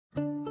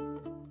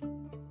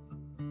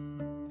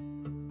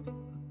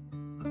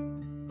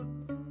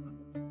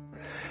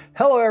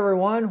Hello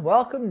everyone,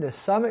 welcome to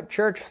Summit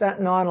Church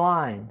Fenton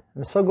Online.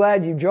 I'm so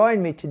glad you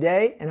joined me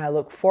today, and I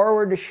look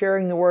forward to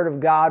sharing the Word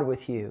of God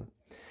with you.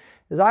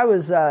 As I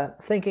was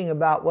thinking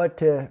about what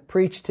to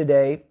preach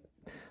today,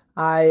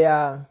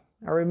 I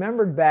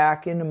remembered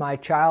back into my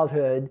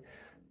childhood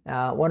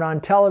when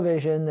on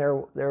television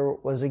there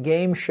was a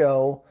game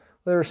show.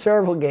 There were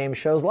several game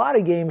shows, a lot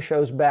of game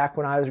shows back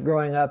when I was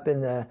growing up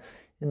in the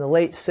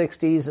late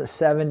 60s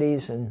and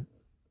 70s, and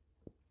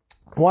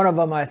one of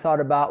them I thought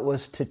about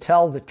was To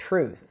Tell the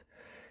Truth.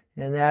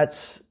 And that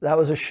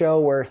was a show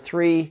where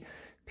three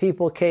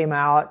people came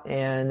out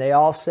and they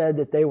all said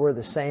that they were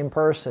the same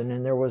person.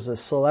 And there was a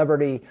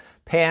celebrity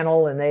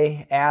panel and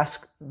they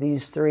asked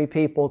these three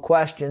people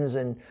questions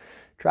and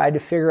tried to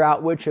figure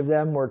out which of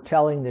them were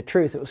telling the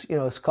truth.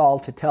 It's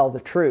called To Tell the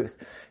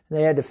Truth.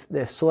 And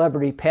the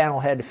celebrity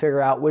panel had to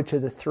figure out which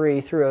of the three,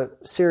 through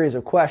a series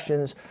of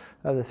questions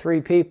of the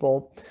three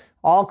people,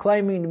 all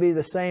claiming to be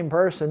the same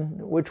person,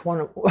 which one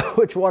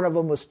of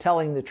them was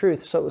telling the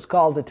truth. So it was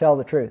called To Tell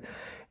the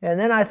Truth. And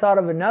then I thought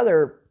of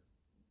another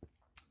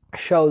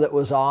show that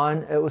was on.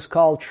 It was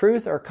called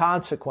Truth or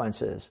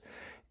Consequences.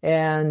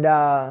 And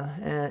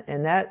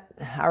that,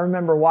 I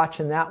remember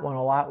watching that one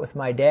a lot with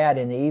my dad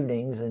in the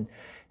evenings.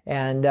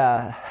 And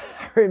I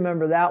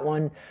remember that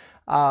one,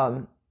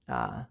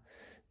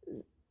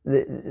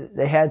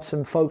 they had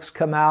some folks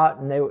come out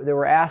and they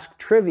were asked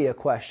trivia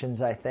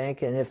questions, I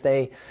think. And if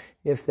they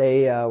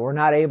were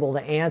not able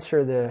to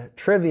answer the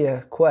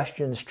trivia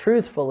questions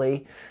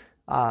truthfully,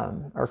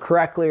 or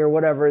correctly or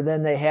whatever,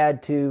 then they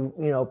had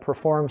to,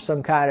 perform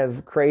some kind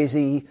of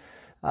crazy,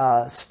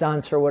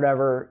 stunts or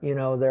whatever,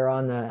 they're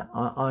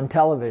on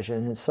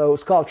television. And so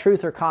it's called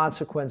Truth or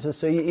Consequences.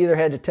 So you either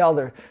had to tell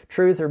the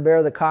truth or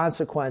bear the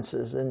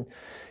consequences. And,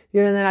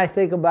 and then I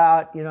think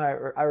about,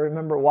 I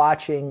remember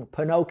watching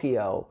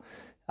Pinocchio,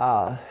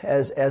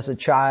 as a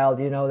child,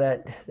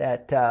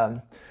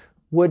 that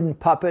wooden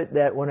puppet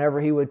that whenever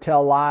he would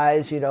tell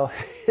lies,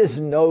 his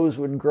nose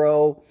would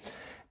grow.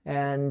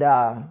 And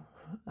I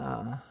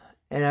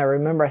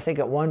remember, I think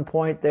at one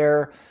point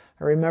there,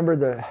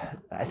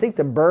 I think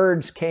the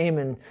birds came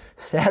and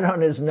sat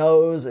on his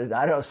nose. And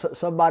I don't know,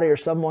 somebody or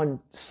someone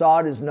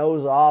sawed his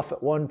nose off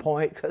at one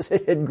point because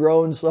it had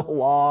grown so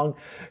long.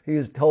 He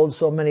was told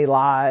so many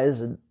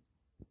lies. And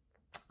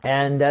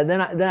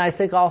then I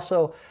think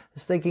also, I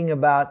was thinking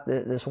about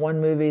this one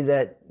movie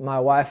that my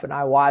wife and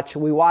I watched.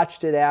 We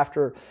watched it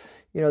after,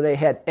 they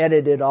had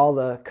edited all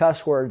the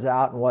cuss words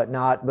out and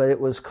whatnot, but it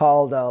was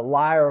called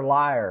Liar,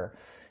 Liar.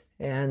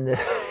 And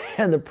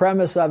the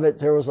premise of it,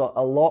 there was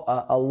a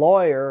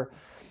lawyer,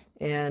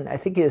 and I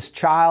think his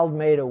child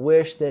made a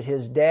wish that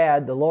his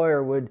dad, the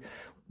lawyer, would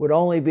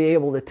only be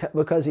able to,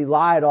 because he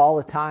lied all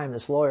the time.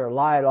 This lawyer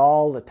lied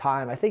all the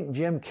time. I think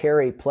Jim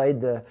Carrey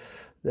played the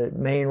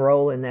main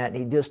role in that. And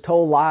he just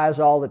told lies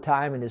all the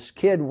time. And his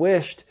kid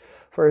wished,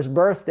 for his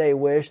birthday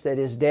wish, that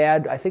his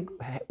dad, I think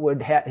Jim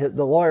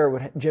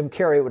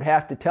Carrey would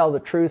have to tell the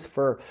truth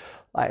for,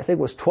 I think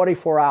it was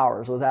 24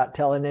 hours without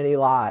telling any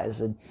lies.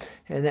 And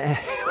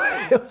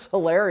it was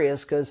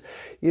hilarious because,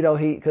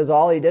 because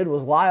all he did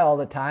was lie all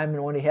the time.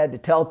 And when he had to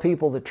tell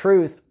people the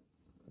truth,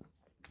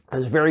 it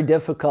was very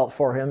difficult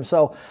for him.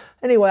 So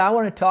anyway, I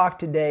want to talk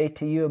today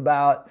to you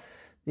about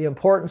the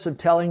importance of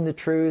telling the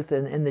truth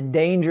and the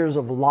dangers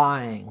of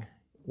lying.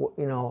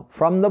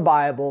 From the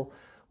Bible,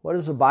 what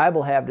does the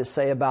Bible have to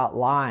say about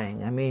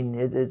lying? I mean,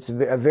 it's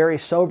a very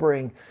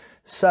sobering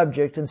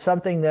subject and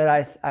something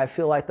that I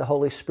feel like the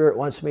Holy Spirit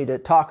wants me to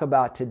talk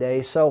about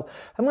today. So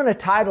I'm going to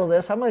title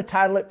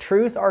it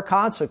Truth or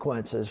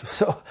Consequences.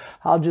 So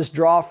I'll just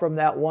draw from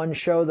that one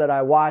show that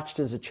I watched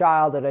as a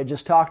child that I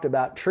just talked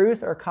about.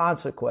 Truth or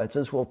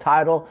Consequences. We'll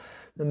title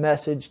the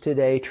message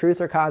today, Truth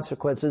or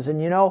Consequences.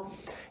 And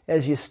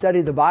as you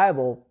study the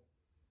Bible,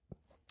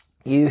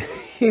 you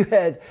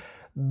had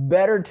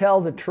better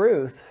tell the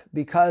truth,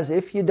 because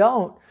if you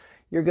don't,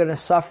 you're going to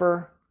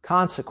suffer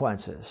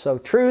consequences. So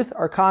truth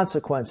or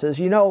consequences.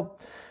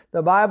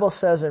 The Bible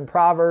says in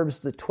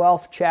Proverbs, the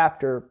 12th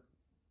chapter,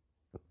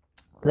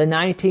 the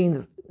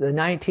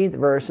 19th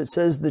verse, it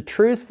says, "The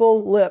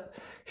truthful lip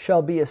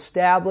shall be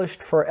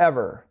established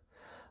forever,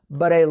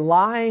 but a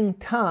lying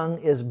tongue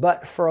is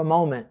but for a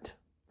moment."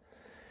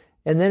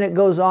 And then it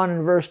goes on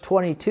in verse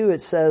 22,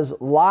 it says,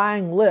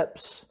 "Lying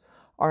lips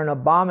are an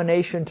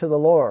abomination to the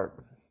Lord,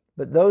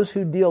 but those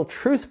who deal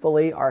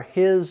truthfully are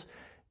His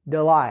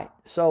delight."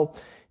 So,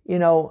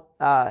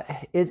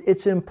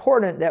 it's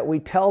important that we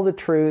tell the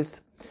truth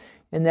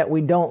and that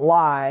we don't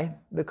lie,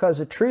 because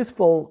a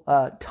truthful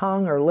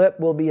tongue or lip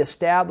will be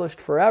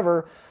established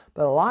forever,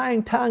 but a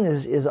lying tongue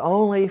is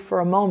only for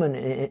a moment,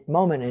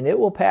 and it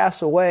will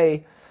pass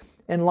away.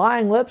 And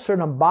lying lips are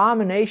an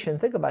abomination.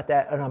 Think about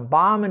that, an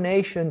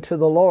abomination to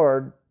the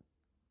Lord.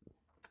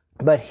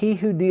 But he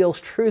who deals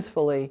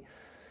truthfully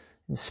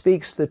and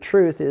speaks the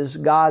truth is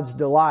God's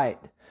delight.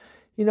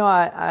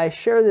 I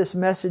share this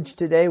message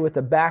today with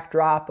the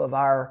backdrop of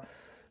our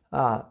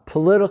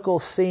political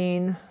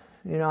scene.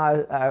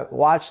 I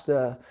watched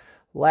the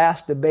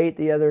last debate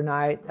the other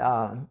night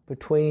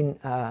between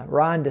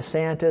Ron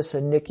DeSantis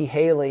and Nikki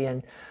Haley.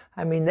 And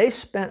I mean, they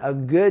spent a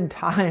good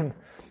time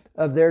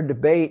of their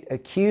debate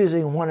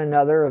accusing one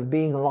another of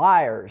being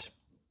liars.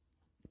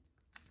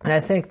 And I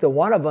think the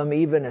one of them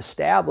even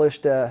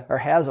established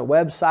or has a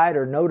website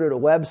or noted a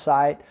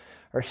website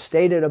or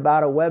stated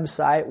about a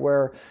website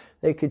where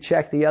they could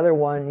check the other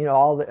one,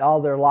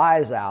 all their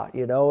lies out,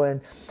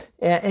 and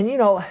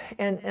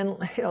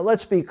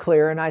let's be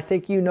clear. And I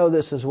think you know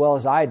this as well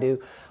as I do.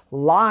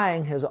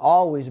 Lying has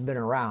always been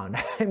around.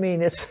 I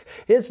mean,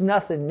 it's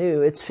nothing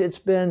new. It's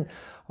been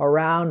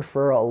around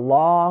for a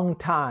long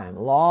time,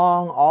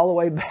 all the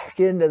way back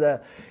into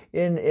the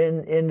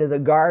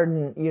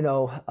garden,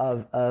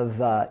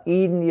 of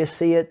Eden. You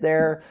see it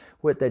there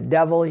with the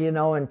devil,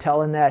 and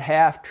telling that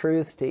half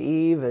truth to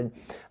Eve, and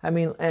I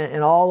mean,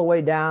 and all the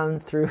way down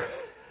through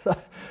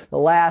the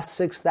last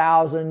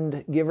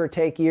 6,000 give or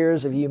take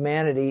years of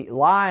humanity.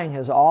 Lying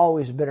has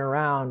always been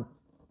around.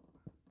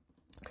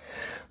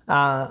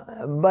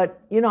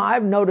 But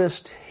I've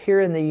noticed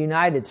here in the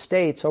United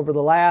States over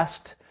the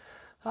last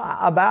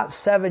about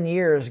 7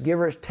 years, give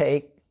or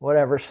take,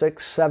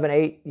 6, 7,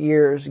 8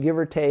 years, give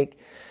or take,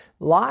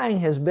 lying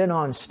has been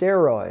on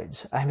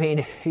steroids. I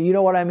mean, you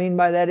know what I mean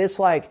by that? It's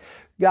like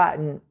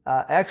gotten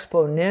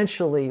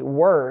exponentially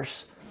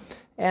worse.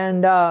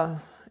 And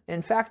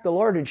in fact, the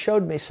Lord had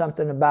showed me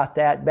something about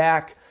that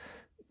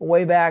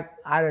way back,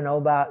 I don't know,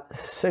 about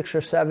 6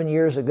 or 7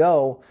 years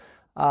ago.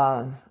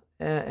 And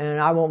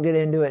I won't get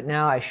into it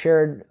now. I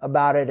shared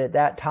about it at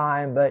that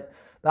time, but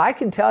I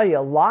can tell you,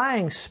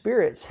 lying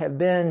spirits have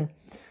been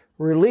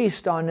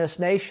released on this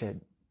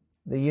nation,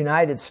 the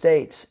United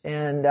States,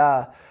 and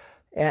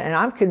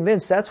I'm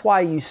convinced that's why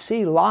you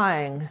see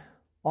lying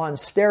on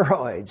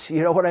steroids.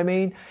 You know what I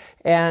mean?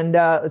 And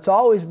it's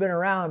always been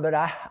around, but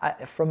I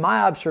from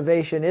my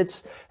observation, I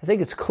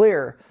think it's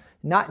clear.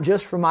 Not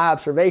just from my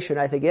observation.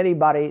 I think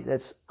anybody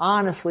that's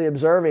honestly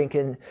observing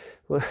can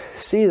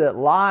see that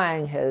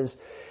lying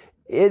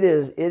it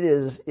is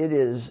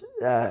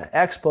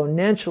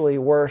exponentially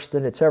worse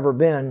than it's ever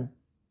been,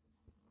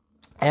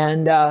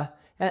 and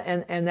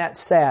that's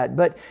sad.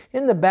 But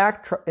in the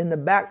back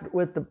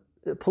with the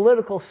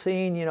political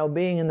scene,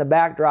 being in the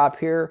backdrop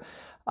here,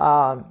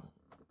 what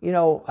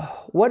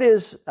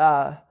is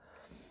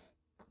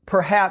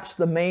perhaps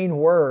the main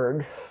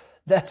word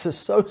that's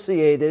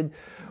associated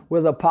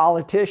with a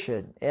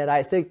politician? And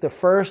I think the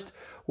first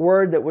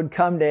word that would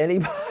come to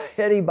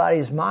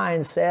anybody's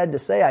mind, sad to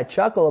say, I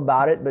chuckle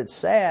about it, but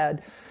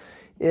sad,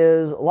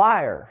 is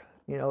liar.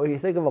 When you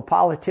think of a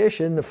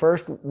politician, the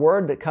first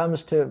word that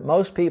comes to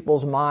most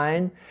people's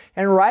mind,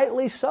 and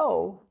rightly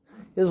so,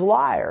 is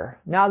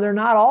liar. Now, they're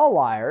not all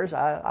liars,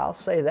 I'll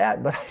say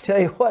that, but I tell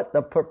you what,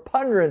 the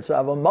preponderance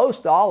of them,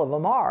 most all of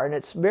them are, and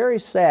it's very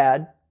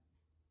sad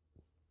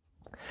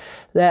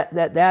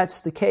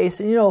that's the case.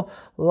 And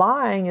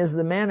lying is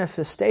the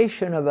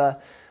manifestation of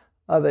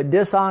a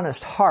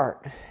dishonest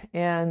heart.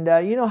 And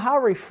how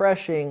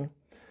refreshing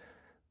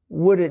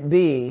would it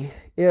be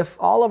if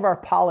all of our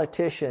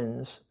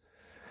politicians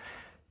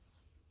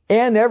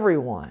and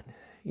everyone,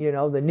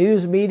 the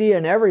news media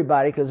and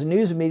everybody, because the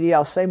news media,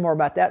 I'll say more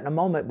about that in a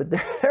moment, but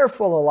they're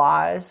full of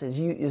lies, as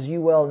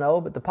you well know,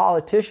 but the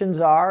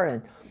politicians are,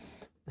 and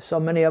so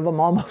many of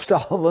them, almost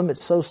all of them,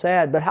 it's so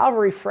sad. But how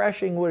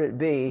refreshing would it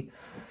be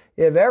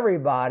if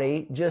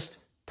everybody just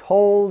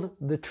told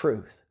the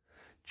truth?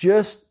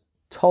 Just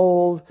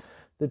told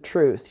the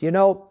truth.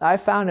 I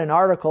found an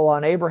article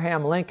on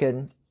Abraham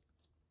Lincoln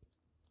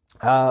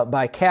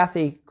by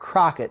Kathy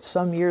Crockett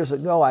some years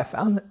ago. I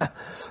found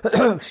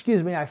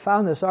I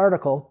found this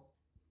article,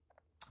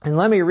 and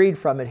let me read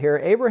from it here.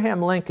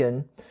 Abraham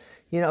Lincoln,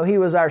 he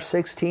was our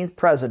 16th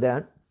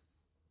president.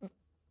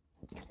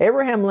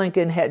 Abraham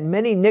Lincoln had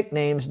many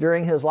nicknames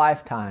during his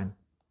lifetime.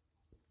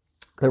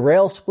 The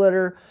rail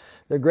splitter,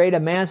 the great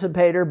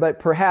emancipator, but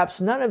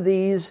perhaps none of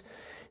these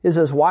is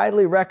as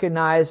widely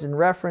recognized and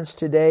referenced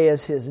today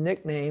as his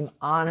nickname,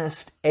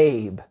 Honest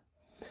Abe.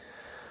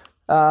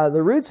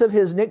 The roots of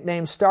his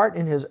nickname start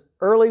in his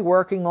early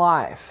working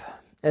life.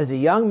 As a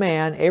young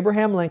man,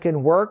 Abraham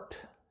Lincoln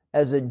worked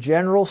as a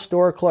general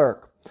store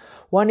clerk.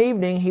 One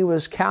evening, he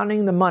was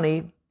counting the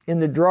money in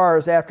the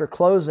drawers after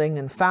closing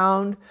and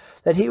found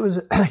that he was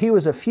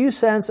a few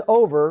cents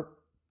over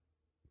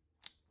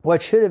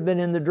what should have been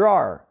in the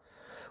drawer.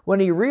 When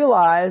he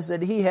realized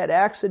that he had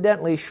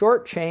accidentally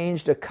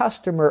shortchanged a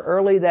customer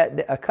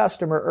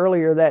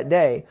earlier that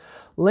day,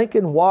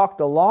 Lincoln walked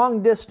a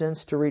long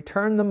distance to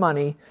return the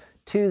money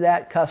to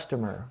that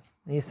customer.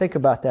 And you think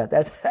about that.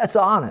 That's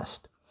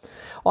honest.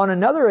 On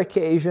another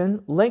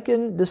occasion,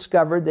 Lincoln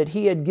discovered that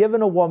he had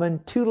given a woman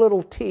too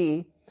little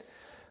tea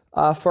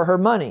for her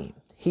money.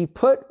 He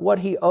put what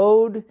he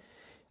owed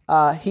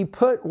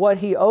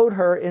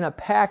her in a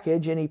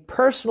package, and he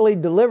personally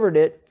delivered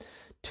it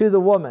to the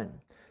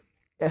woman,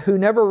 who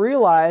never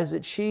realized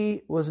that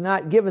she was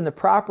not given the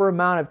proper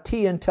amount of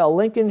tea until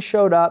Lincoln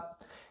showed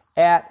up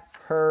at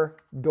her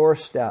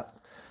doorstep.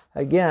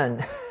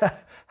 Again,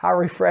 how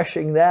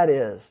refreshing that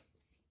is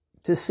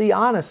to see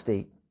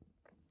honesty.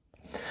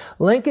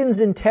 Lincoln's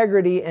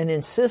integrity and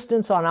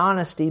insistence on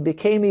honesty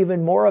became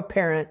even more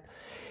apparent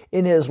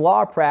in his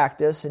law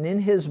practice, and in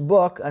his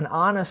book, An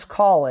Honest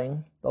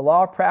Calling, The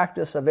Law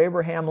Practice of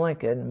Abraham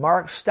Lincoln,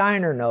 Mark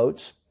Steiner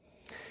notes,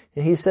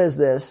 and he says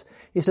this,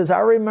 he says, I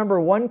remember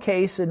one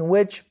case in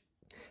which,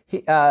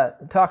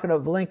 talking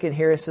of Lincoln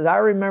here, he says, I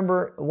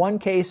remember one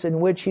case in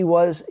which he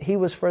was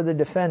for the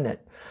defendant.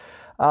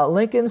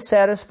 Lincoln,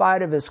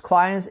 satisfied of his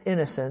client's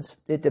innocence,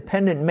 it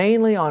depended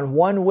mainly on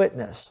one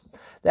witness.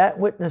 That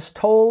witness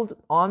told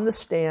on the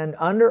stand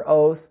under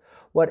oath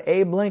what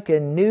Abe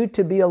Lincoln knew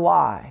to be a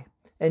lie.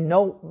 But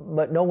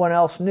no one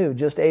else knew,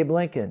 just Abe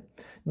Lincoln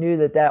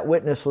knew that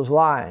witness was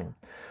lying.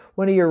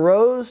 When he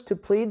arose to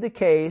plead the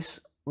case,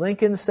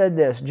 Lincoln said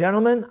this,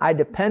 Gentlemen, I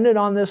depended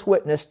on this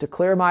witness to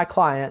clear my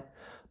client,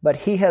 but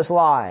he has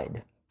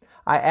lied.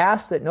 I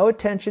ask that no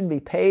attention be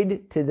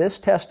paid to this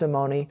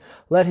testimony.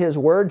 Let his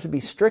words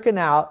be stricken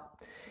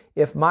out.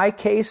 If my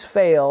case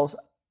fails,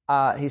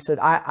 he said,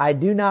 I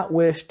do not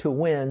wish to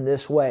win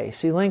this way.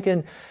 See,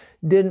 Lincoln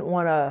didn't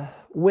want to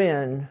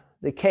win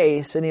the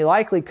case, and he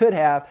likely could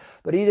have,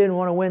 but he didn't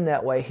want to win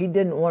that way. He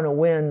didn't want to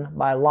win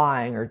by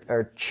lying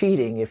or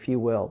cheating, if you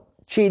will.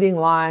 Cheating,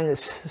 lying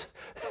is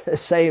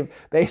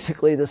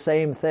basically the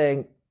same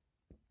thing.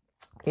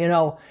 You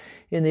know,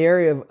 in the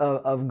area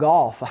of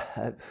golf,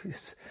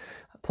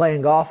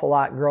 playing golf a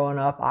lot growing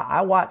up,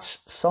 I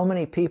watched so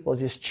many people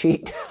just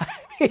cheat.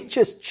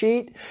 Just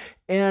cheat.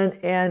 And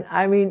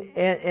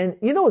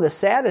you know, the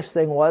saddest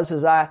thing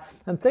was,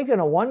 I'm thinking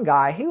of one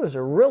guy, he was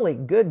a really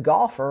good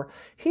golfer.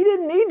 He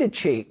didn't need to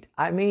cheat.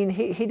 I mean,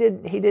 he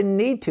didn't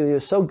need to. He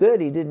was so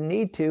good, he didn't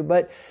need to,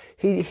 but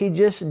he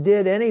just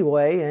did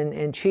anyway.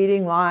 And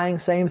cheating, lying,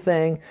 same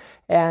thing.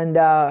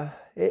 And,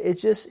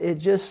 it's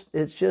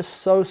just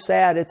so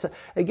sad.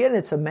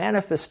 It's a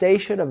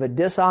manifestation of a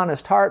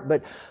dishonest heart,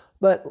 but,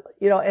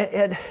 you know,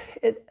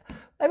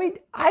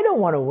 I don't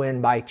want to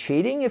win by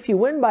cheating. If you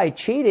win by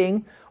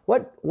cheating,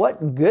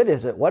 what good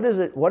is it?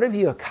 What have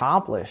you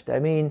accomplished? I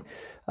mean,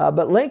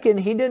 but Lincoln,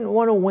 he didn't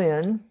want to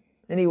win,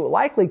 and he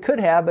likely could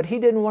have, but he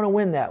didn't want to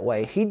win that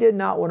way. He did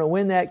not want to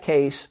win that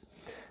case,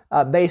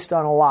 based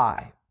on a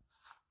lie.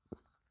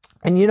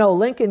 And you know,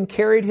 Lincoln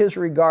carried his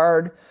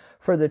regard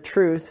for the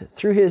truth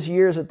through his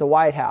years at the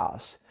White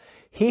House.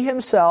 He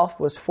himself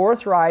was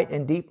forthright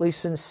and deeply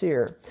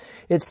sincere.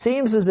 It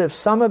seems as if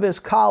some of his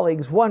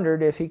colleagues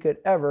wondered if he could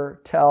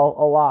ever tell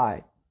a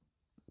lie.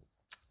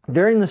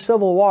 During the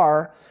Civil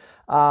War,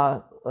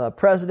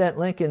 President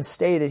Lincoln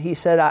stated, he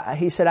said, I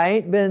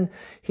ain't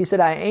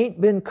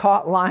been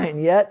caught lying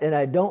yet, and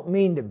I don't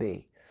mean to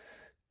be.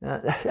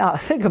 Now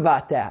think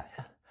about that.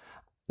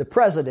 The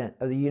President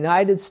of the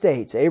United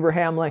States,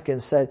 Abraham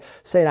Lincoln, saying,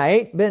 I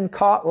ain't been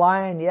caught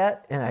lying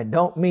yet, and I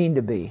don't mean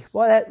to be.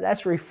 Well,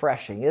 that's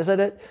refreshing, isn't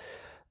it?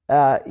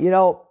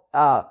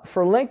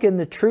 For Lincoln,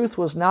 the truth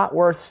was not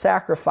worth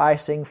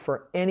sacrificing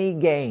for any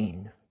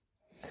gain,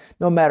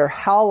 no matter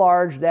how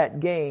large that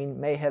gain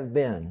may have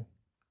been.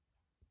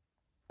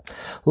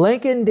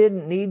 Lincoln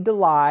didn't need to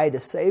lie to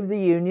save the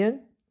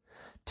Union,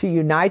 to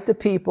unite the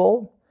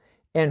people,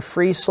 and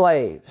free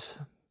slaves,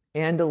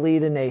 and to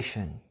lead a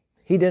nation.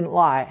 He didn't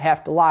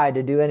have to lie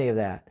to do any of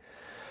that.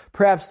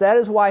 Perhaps that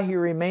is why he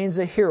remains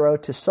a hero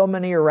to so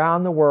many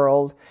around the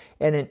world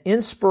and an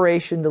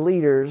inspiration to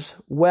leaders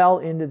well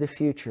into the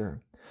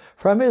future.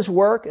 From his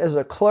work as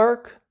a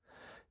clerk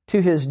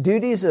to his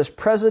duties as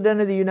President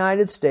of the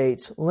United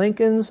States,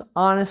 Lincoln's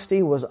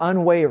honesty was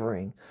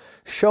unwavering,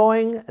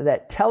 showing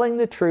that telling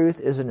the truth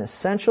is an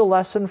essential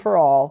lesson for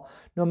all,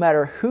 no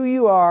matter who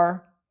you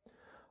are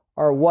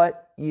or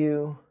what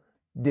you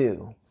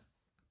do.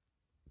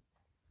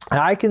 And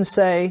I can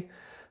say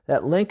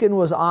that Lincoln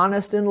was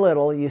honest in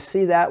little. You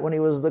see that when he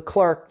was the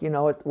clerk,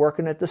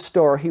 working at the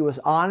store. He was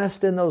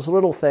honest in those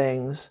little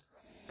things.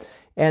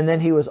 And then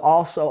he was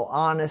also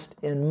honest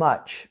in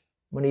much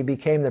when he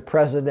became the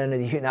President of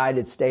the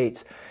United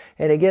States.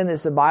 And again,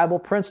 it's a Bible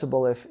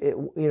principle. If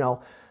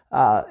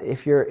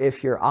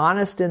you're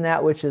honest in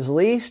that which is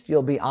least,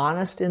 you'll be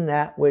honest in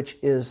that which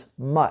is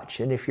much.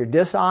 And if you're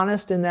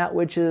dishonest in that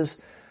which is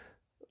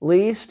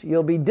least,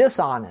 you'll be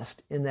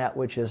dishonest in that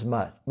which is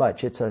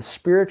much. It's a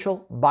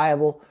spiritual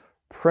Bible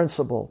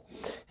principle.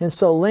 And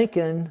so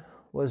Lincoln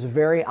was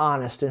very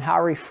honest, and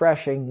how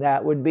refreshing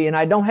that would be. And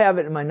I don't have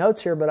it in my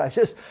notes here, but I was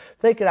just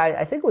thinking,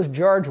 I think it was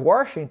George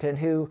Washington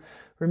who,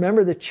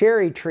 remember the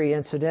cherry tree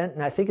incident,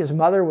 and I think his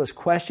mother was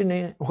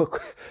questioning,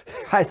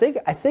 I think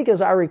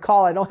as I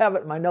recall, I don't have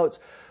it in my notes,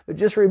 but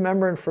just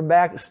remembering from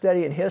back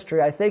studying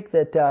history, I think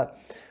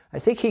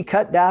he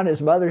cut down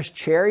his mother's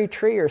cherry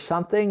tree or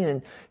something,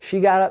 and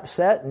she got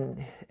upset,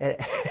 and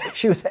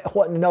she was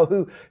wanting to know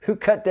who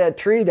cut that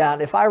tree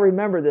down. If I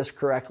remember this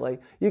correctly,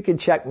 you can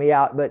check me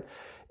out, but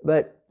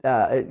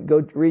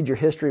go read your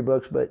history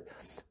books.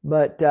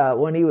 But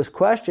when he was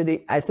questioned,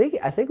 I think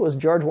it was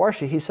George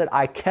Washington. He said,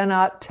 "I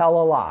cannot tell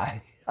a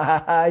lie.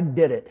 I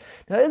did it."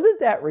 Now, isn't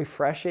that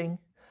refreshing?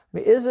 I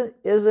mean,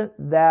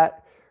 isn't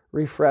that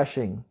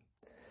refreshing?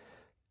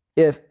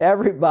 If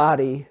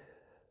everybody,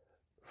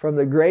 from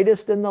the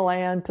greatest in the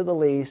land to the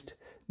least,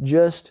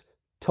 just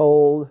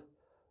told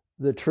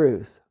the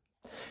truth.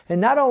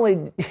 And not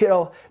only,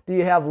 do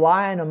you have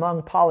lying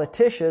among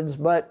politicians,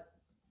 but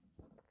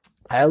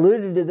I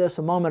alluded to this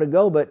a moment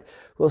ago, but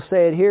we'll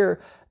say it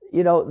here.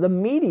 The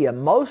media,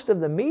 most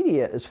of the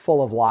media is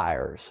full of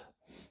liars.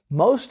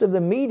 Most of the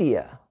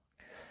media.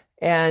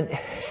 And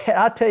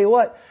I'll tell you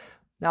what,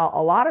 now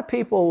a lot of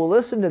people will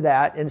listen to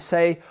that and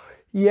say,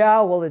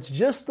 yeah, well, it's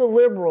just the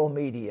liberal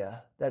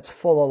media that's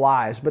full of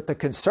lies, but the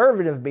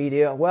conservative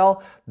media,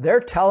 well,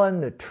 they're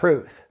telling the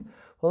truth.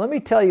 Well, let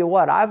me tell you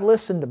what, I've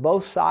listened to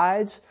both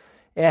sides,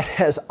 and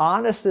as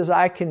honest as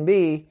I can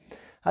be,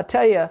 I'll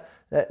tell you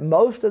that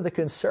most of the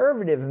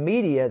conservative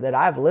media that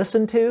I've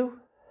listened to,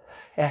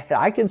 and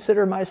I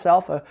consider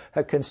myself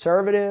a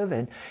conservative,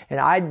 and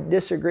I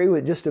disagree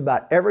with just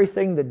about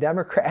everything the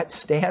Democrats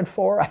stand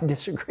for. I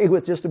disagree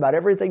with just about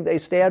everything they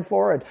stand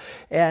for,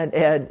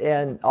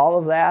 and all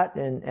of that,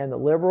 and the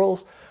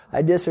liberals.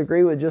 I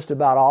disagree with just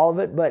about all of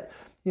it, but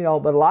a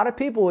lot of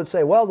people would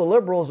say, well, the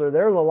liberals they're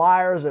the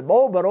liars, and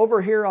but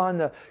over here on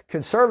the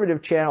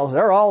conservative channels,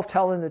 they're all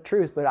telling the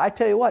truth. But I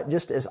tell you what,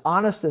 just as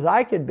honest as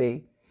I could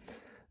be,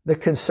 the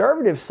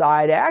conservative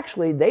side,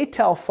 actually, they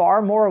tell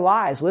far more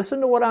lies. Listen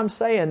to what I'm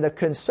saying. The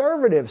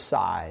conservative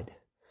side,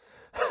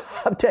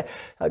 I'll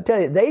tell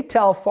you, they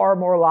tell far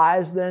more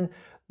lies than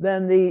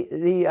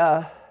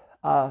the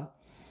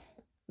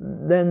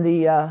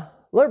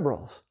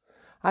liberals.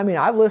 I mean,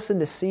 I've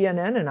listened to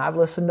CNN and I've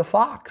listened to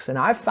Fox, and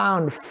I've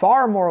found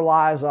far more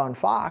lies on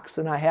Fox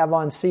than I have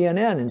on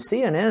CNN. And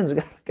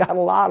CNN's got a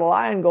lot of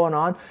lying going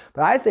on,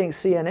 but I think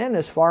CNN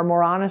is far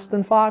more honest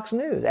than Fox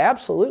News.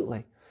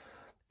 Absolutely.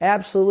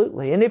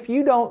 Absolutely. And if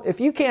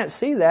you can't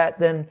see that,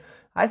 then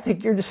I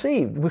think you're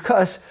deceived,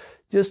 because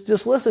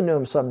just listen to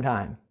them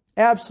sometime.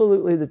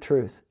 Absolutely the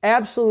truth.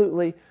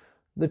 Absolutely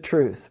the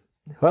truth.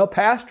 Well,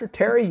 Pastor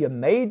Terry, you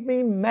made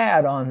me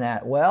mad on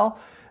that. Well,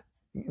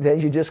 then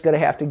you're just going to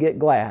have to get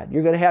glad.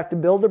 You're going to have to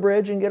build a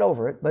bridge and get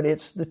over it, but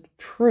it's the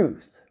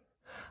truth.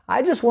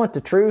 I just want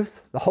the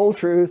truth, the whole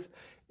truth,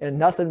 and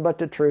nothing but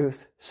the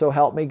truth. So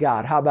help me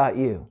God. How about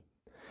you?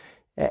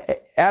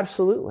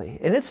 Absolutely.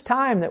 And it's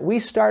time that we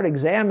start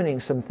examining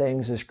some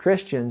things as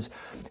Christians.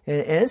 And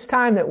it's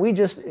time that we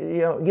just,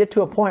 get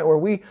to a point where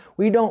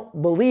we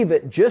don't believe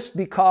it just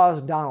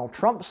because Donald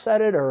Trump said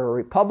it, or a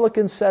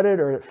Republican said it,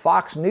 or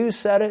Fox News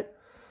said it.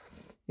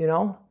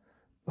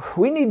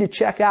 We need to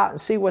check out and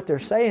see what they're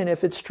saying,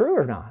 if it's true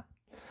or not.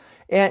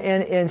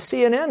 And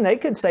CNN, they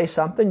could say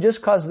something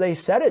just because they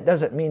said it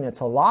doesn't mean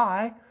it's a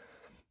lie.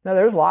 Now,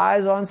 there's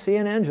lies on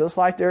CNN just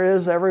like there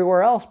is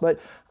everywhere else.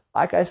 But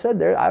like I said,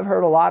 I've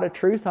heard a lot of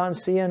truth on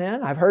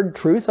CNN. I've heard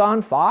truth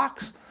on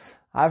Fox.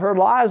 I've heard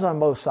lies on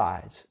both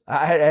sides.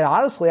 And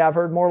honestly, I've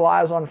heard more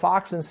lies on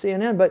Fox than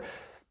CNN. But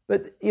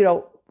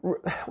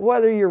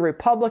whether you're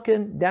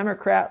Republican,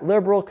 Democrat,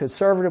 liberal,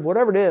 conservative,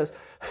 whatever it is,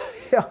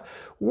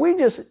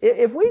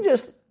 if we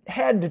just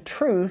had the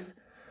truth,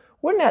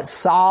 wouldn't that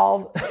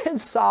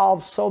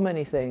solve so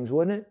many things,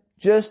 wouldn't it?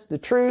 Just the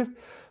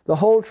truth, the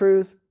whole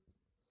truth,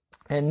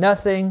 and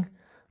nothing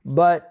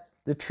but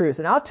the truth.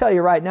 And I'll tell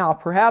you right now,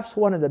 perhaps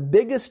one of the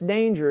biggest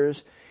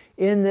dangers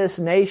in this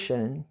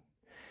nation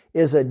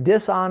is a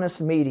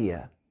dishonest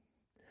media.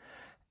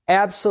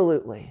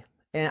 Absolutely.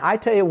 And I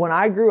tell you, when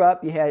I grew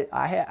up,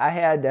 I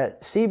had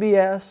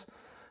CBS,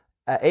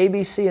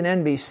 ABC,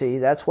 and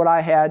NBC. That's what I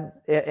had.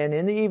 And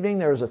in the evening,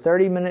 there was a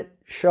 30-minute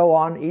show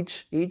on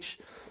each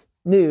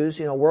news,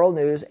 world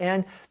news.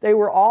 And they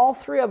were, all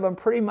three of them,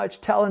 pretty much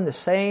telling the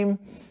same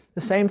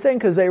thing,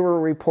 because they were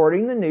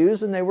reporting the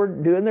news and they were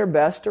doing their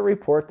best to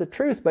report the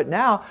truth. But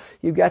now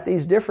you've got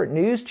these different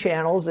news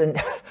channels, and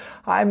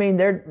I mean,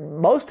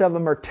 most of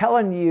them are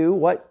telling you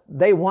what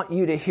they want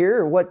you to hear,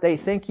 or what they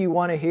think you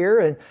want to hear,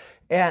 and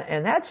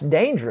that's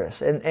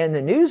dangerous. And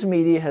the news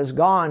media has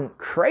gone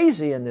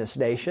crazy in this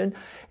nation.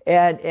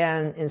 And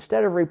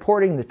instead of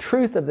reporting the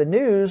truth of the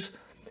news,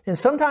 and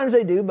sometimes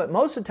they do, but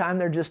most of the time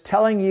they're just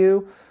telling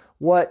you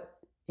what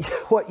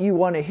you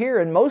want to hear.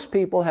 And most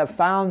people have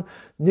found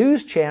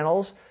news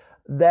channels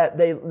that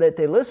they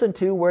listen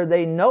to where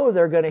they know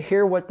they're going to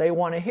hear what they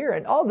want to hear.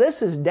 And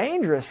this is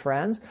dangerous,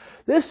 friends.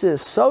 This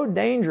is so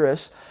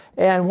dangerous.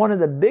 And one of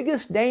the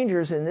biggest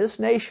dangers in this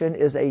nation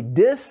is a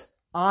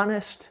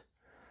dishonest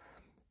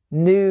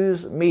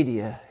news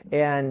media.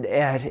 And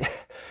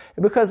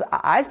because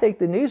I think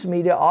the news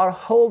media ought to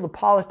hold the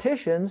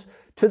politicians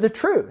to the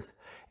truth.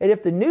 And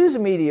if the news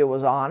media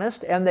was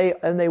honest, and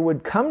they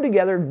would come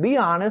together and be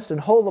honest and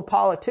hold the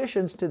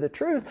politicians to the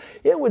truth,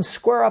 it would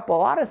square up a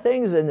lot of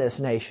things in this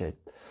nation.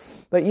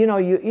 But you know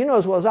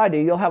as well as I do,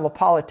 you'll have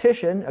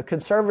a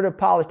conservative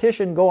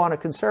politician, go on a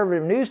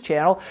conservative news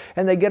channel,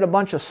 and they get a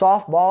bunch of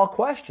softball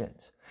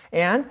questions.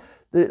 And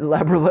the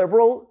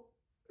liberal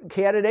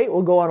candidate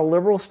will go on a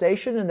liberal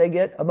station and they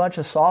get a bunch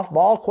of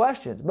softball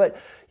questions. But,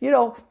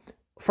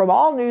 from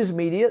all news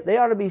media, they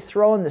ought to be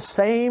throwing the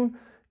same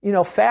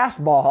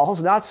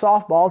fastballs, not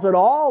softballs, at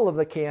all of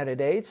the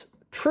candidates.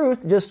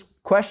 Truth, just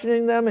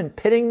questioning them and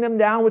pitting them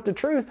down with the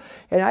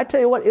truth. And I tell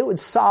you what, it would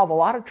solve a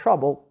lot of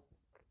trouble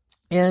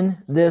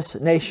in this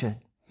nation.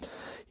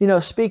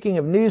 Speaking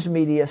of news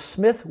media,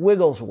 Smith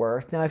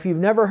Wigglesworth. Now, if you've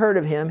never heard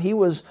of him, he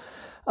was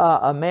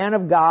a man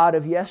of God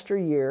of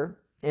yesteryear,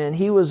 and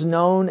he was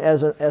known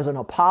as an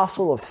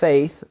apostle of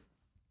faith.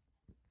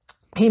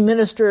 He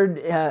ministered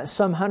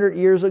some 100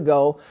 years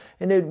ago,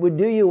 and it would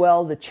do you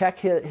well to check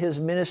his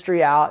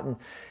ministry out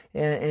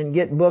and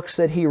get books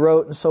that he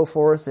wrote and so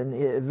forth. And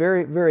a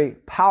very, very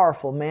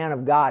powerful man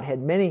of God.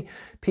 Had many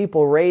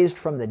people raised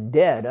from the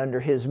dead under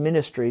his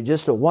ministry.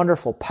 Just a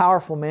wonderful,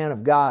 powerful man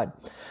of God.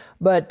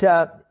 But,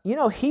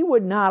 he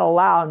would not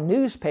allow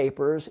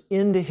newspapers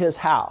into his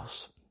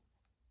house.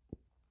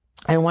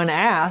 And when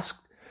asked,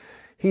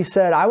 he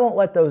said, "I won't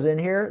let those in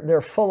here.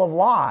 They're full of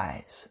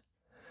lies."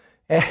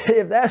 And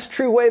if that's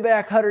true way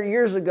back 100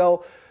 years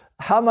ago,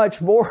 how much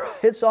more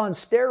it's on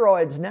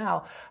steroids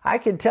now. I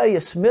can tell you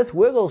Smith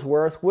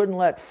Wigglesworth wouldn't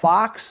let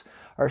Fox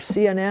or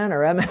CNN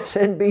or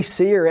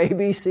MSNBC or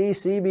ABC,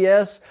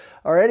 CBS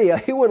or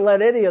he wouldn't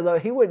let any of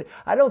those.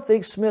 I don't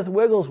think Smith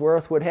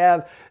Wigglesworth would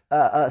have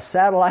a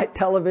satellite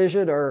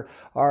television or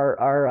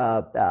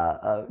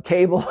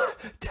cable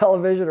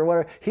television or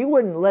whatever. He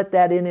wouldn't let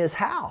that in his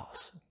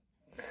house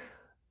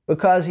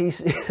because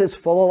it's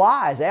full of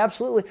lies.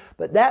 Absolutely.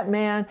 But that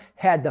man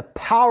had the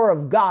power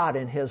of God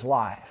in his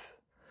life.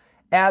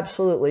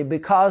 Absolutely.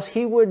 Because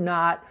he would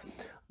not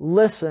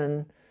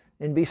listen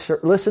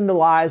to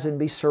lies and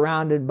be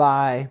surrounded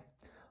by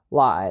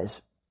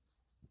lies.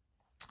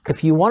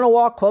 If you want to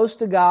walk close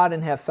to God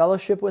and have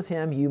fellowship with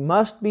Him, you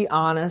must be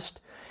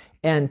honest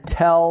and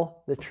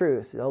tell the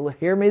truth.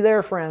 Hear me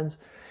there, friends.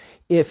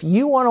 If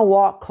you want to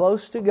walk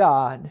close to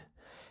God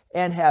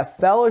and have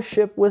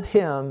fellowship with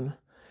Him,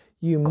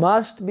 you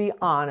must be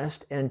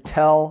honest and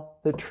tell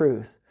the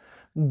truth.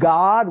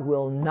 God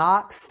will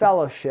not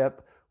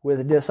fellowship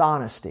with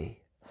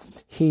dishonesty.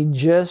 He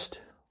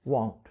just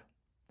won't.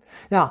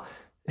 Now,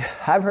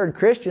 I've heard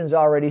Christians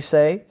already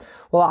say,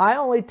 "Well, I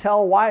only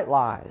tell white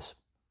lies."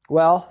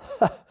 Well,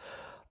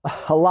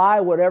 a lie,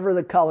 whatever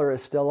the color,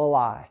 is still a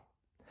lie.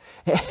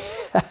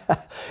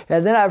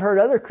 And then I've heard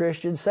other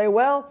Christians say,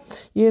 "Well,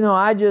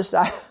 I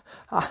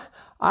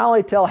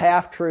only tell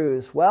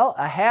half-truths." Well,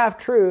 a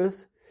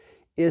half-truth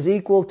is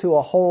equal to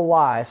a whole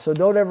lie. So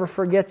don't ever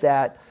forget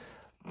that.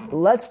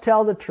 Let's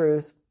tell the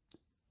truth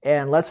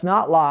and let's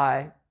not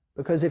lie,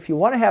 because if you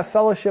want to have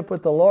fellowship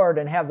with the Lord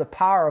and have the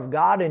power of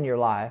God in your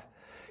life,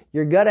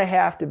 you're going to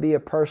have to be a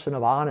person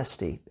of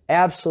honesty.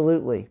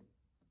 Absolutely.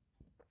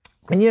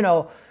 And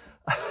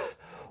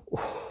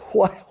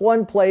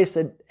one place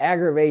that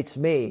aggravates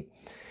me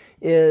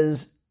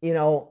is,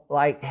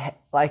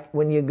 like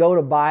when you go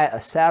to buy a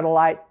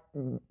satellite,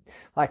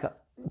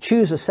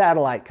 choose a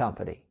satellite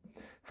company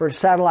for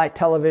satellite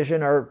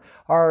television or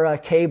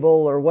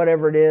cable or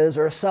whatever it is,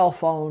 or a cell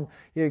phone.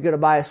 You're going to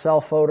buy a cell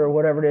phone or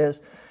whatever it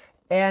is.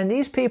 And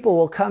these people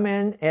will come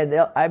in and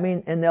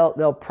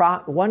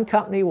one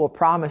company will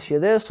promise you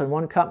this and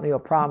one company will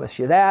promise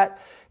you that.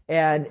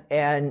 And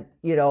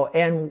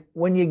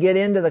when you get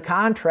into the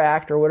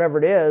contract or whatever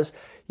it is,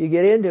 you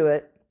get into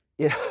it,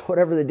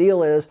 whatever the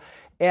deal is,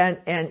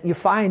 and you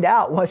find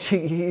out once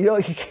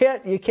you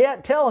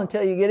can't tell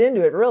until you get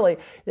into it, really.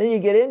 Then you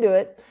get into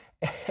it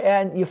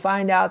and you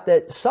find out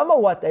that some of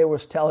what they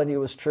was telling you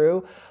was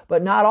true,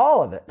 but not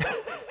all of it.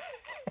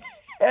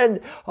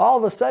 And all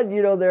of a sudden,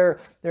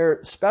 their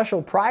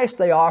special price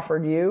they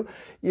offered you,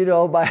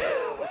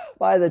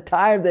 by the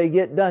time they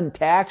get done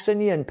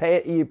taxing you and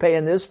you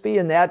paying this fee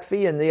and that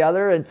fee and the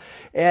other, and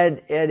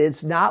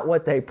it's not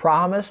what they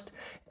promised.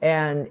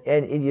 And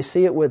you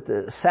see it with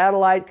the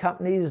satellite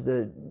companies,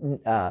 the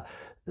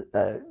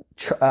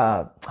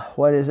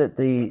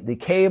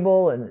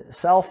cable and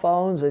cell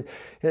phones.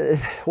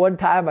 One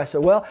time I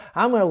said, "Well,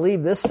 I'm going to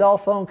leave this cell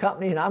phone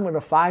company and I'm going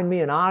to find me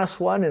an honest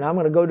one and I'm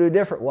going to go to a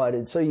different one."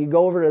 And so you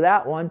go over to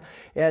that one,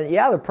 and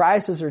the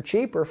prices are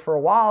cheaper for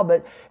a while,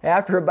 but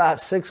after about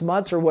 6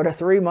 months or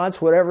 3 months,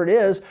 whatever it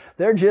is,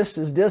 they're just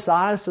as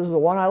dishonest as the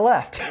one I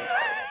left.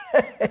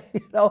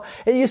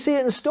 And you see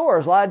it in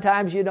stores. A lot of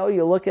times, you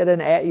look at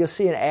an ad, you'll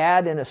see an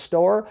ad in a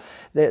store.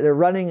 They're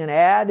running an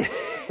ad,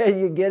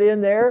 and you get in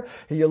there,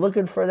 and you're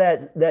looking for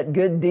that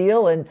good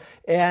deal, and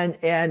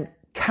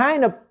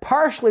kind of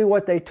partially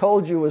what they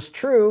told you was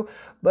true,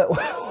 but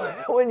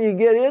when you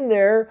get in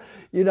there,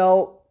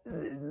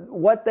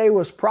 what they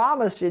was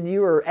promised and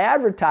you were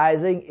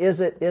advertising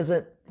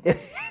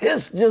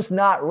it's just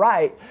not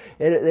right.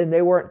 And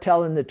they weren't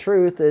telling the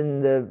truth,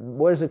 and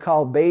what is it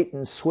called? Bait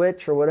and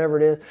switch or whatever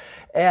it is.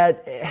 And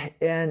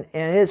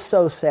it's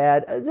so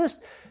sad.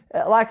 Just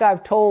like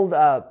I've told,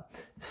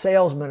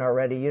 salesmen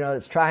already,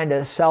 it's trying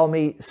to sell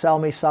me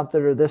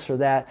something or this or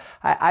that.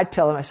 I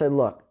tell them, I said,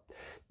 "Look,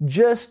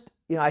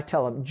 I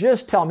tell them,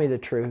 just tell me the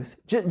truth.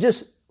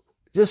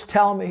 Just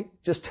tell me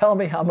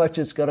how much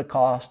it's going to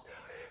cost.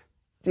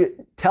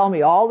 Tell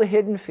me all the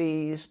hidden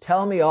fees.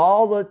 Tell me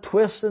all the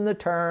twists and the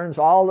turns,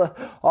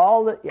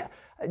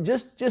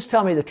 just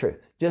tell me the truth.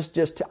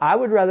 I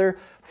would rather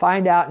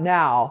find out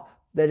now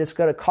that it's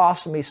going to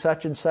cost me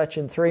such and such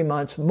in 3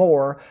 months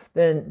more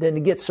than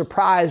to get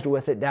surprised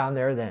with it down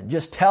there then.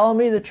 Just tell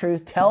me the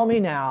truth. Tell me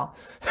now."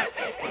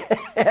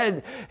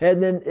 and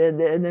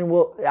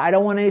then I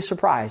don't want any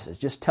surprises.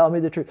 Just tell me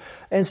the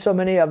truth. And so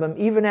many of them,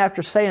 even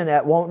after saying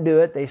that, won't do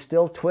it. They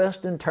still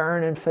twist and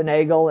turn and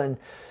finagle and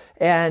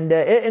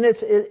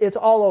it's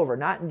all over.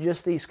 Not in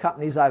just these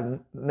companies I've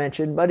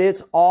mentioned, but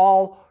it's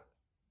all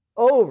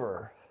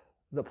over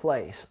the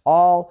place.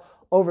 All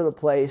over the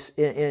place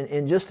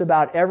in just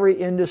about every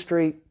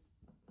industry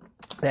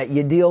that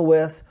you deal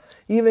with,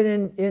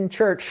 even in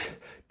church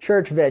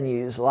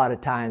venues a lot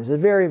of times.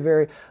 It's very,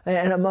 very,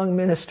 and among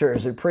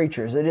ministers and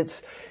preachers. And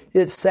it's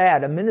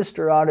sad. A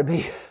minister ought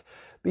to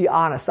be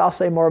honest. I'll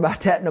say more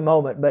about that in a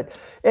moment. But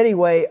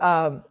anyway,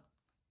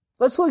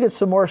 let's look at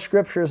some more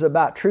scriptures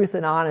about truth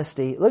and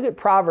honesty. Look at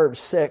Proverbs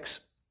 6,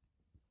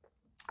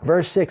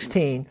 verse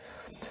 16. It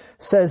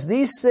says,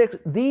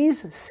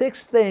 these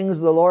six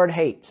things the Lord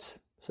hates.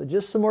 So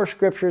just some more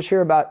scriptures here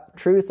about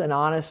truth and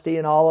honesty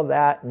and all of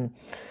that and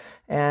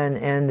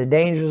the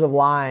dangers of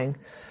lying.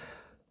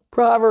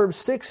 Proverbs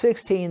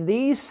 6:16,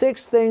 these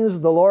six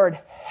things the Lord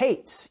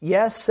hates.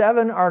 Yes,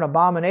 7 are an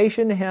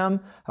abomination to him.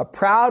 A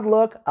proud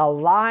look, a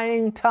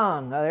lying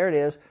tongue. Now there it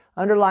is.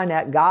 Underline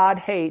that. God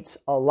hates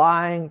a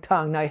lying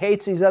tongue. Now he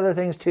hates these other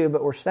things too,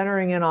 but we're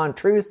centering in on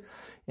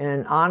truth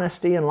and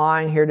honesty and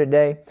lying here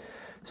today.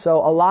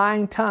 So a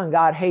lying tongue,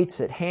 God hates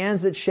it.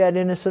 Hands that shed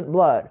innocent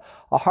blood.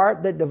 A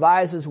heart that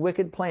devises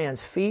wicked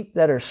plans. Feet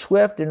that are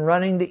swift in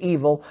running to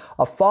evil.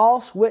 A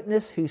false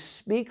witness who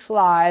speaks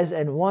lies,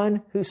 and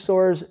one who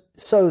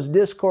sows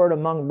discord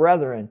among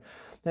brethren.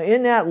 Now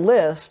in that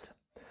list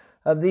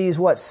of these,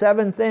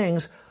 7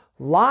 things,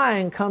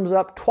 lying comes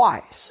up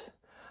twice.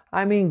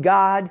 I mean,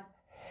 God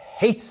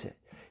hates it.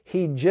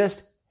 He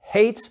just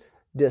hates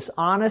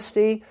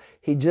dishonesty.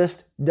 He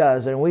just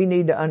does. And we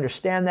need to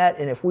understand that.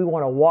 And if we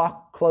want to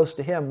walk close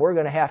to Him, we're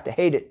going to have to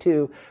hate it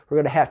too. We're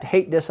going to have to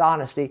hate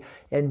dishonesty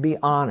and be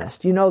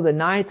honest. You know, the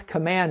 9th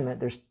commandment,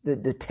 there's the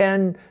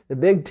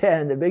big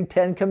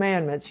 10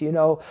 commandments, you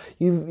know,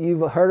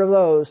 you've heard of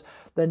those.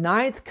 The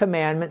 9th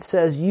commandment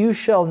says, you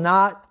shall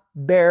not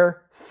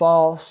bear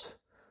false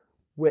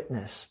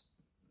witness.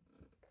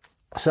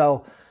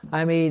 So,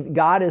 I mean,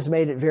 God has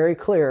made it very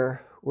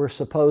clear we're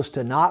supposed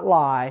to not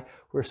lie.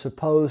 We're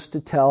supposed to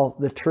tell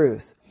the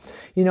truth.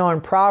 You know,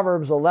 in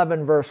Proverbs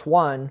 11 verse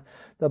 1,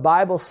 the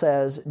Bible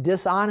says,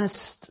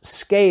 dishonest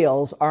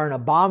scales are an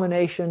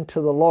abomination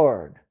to the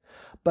Lord,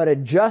 but a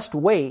just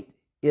weight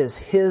is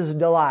His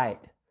delight.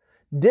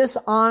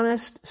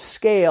 Dishonest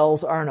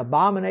scales are an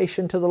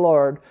abomination to the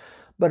Lord,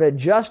 but a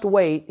just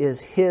weight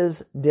is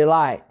His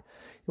delight.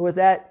 With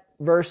that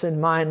verse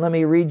in mind, let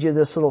me read you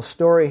this little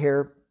story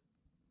here,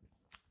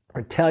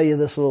 or tell you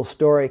this little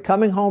story.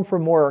 Coming home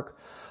from work,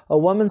 a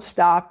woman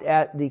stopped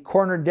at the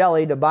corner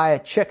deli to buy a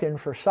chicken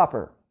for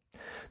supper.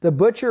 The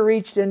butcher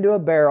reached into a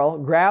barrel,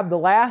 grabbed the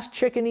last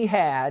chicken he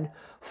had,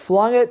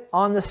 flung it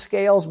on the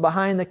scales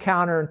behind the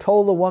counter, and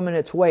told the woman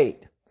its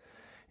weight.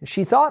 And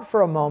she thought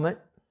for a moment,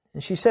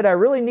 and she said, I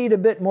really need a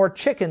bit more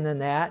chicken than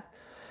that.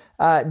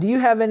 Do you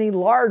have any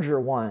larger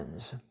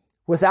ones?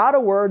 Without a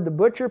word, the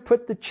butcher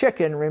put the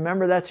chicken,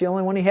 remember that's the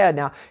only one he had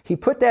now, he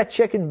put that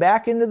chicken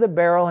back into the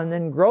barrel and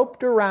then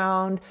groped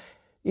around,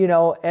 you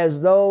know,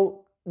 as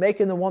though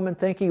making the woman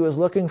think he was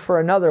looking for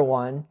another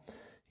one.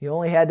 He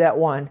only had that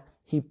one.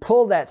 He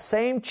pulled that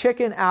same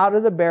chicken out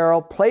of the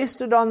barrel,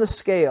 placed it on the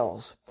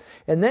scales,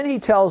 and then he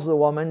tells the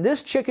woman,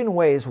 this chicken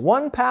weighs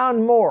 1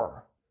 pound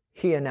more,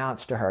 he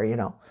announced to her, you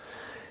know.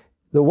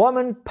 The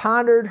woman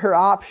pondered her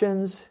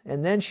options,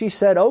 and then she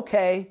said,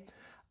 okay,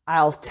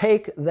 I'll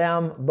take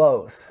them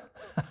both.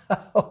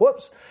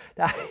 Whoops.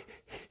 Now,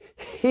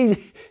 he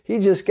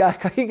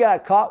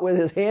got caught with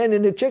his hand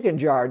in the chicken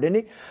jar,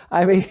 didn't he?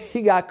 I mean,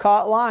 he got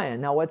caught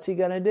lying. Now, what's he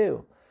going to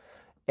do?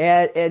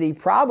 And he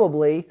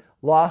probably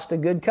lost a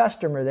good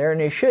customer there,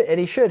 and he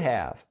should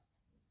have.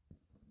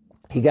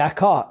 He got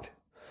caught.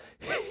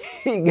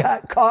 He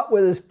got caught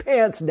with his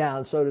pants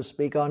down, so to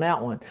speak, on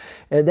that one.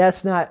 And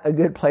that's not a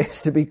good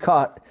place to be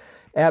caught.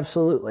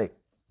 Absolutely.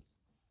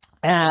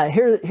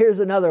 Here's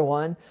another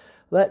one.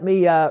 Let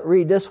me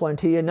read this one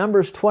to you.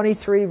 Numbers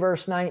 23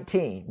 verse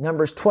 19.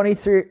 Numbers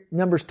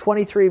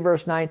 23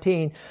 verse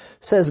 19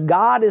 says,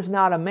 God is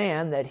not a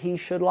man that He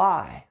should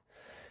lie.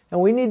 And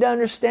we need to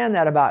understand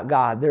that about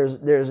God.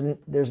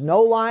 There's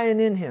no lying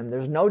in Him.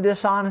 There's no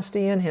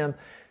dishonesty in Him.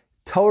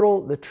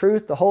 Total, the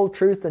truth, the whole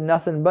truth, and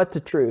nothing but the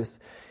truth.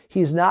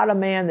 He's not a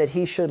man that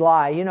He should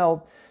lie. You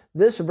know,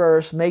 this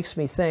verse makes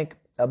me think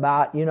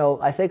about, you know,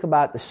 I think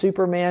about the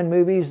Superman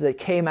movies that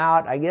came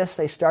out. I guess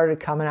they started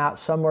coming out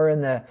somewhere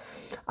in the,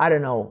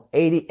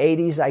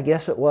 80s, I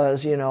guess it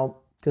was, you know,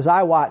 because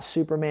I watched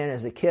Superman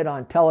as a kid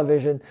on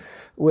television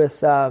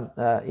with,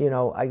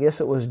 I guess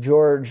it was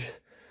George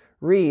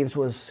Reeves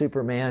was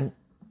Superman.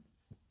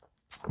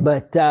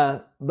 But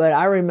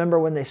I remember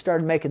when they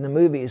started making the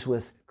movies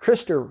with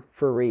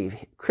Christopher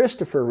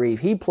Reeve,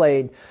 he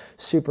played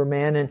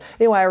Superman. And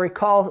anyway, I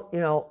recall, you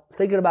know,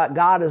 thinking about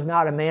God is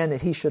not a man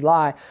that He should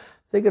lie.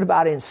 Thinking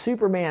about in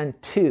Superman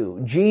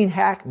 2, Gene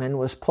Hackman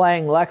was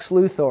playing Lex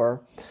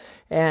Luthor,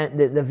 and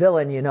the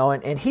villain, you know,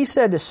 and he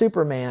said to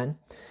Superman,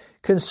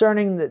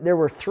 concerning that there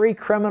were 3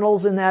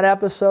 criminals in that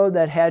episode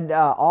that had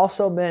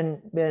also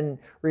been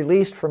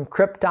released from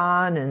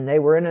Krypton, and they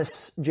were in a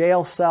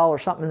jail cell or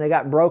something, and they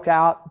got broke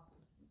out.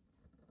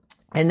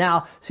 And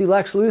now, see,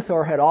 Lex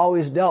Luthor had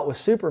always dealt with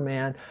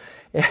Superman,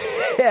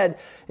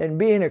 and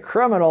being a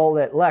criminal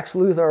that Lex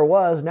Luthor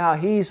was, now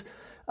he's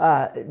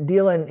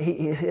dealing,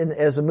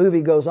 as the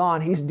movie goes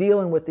on, he's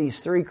dealing with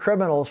these 3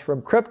 criminals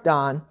from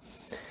Krypton,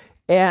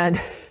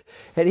 and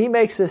he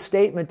makes this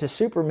statement to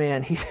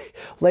Superman.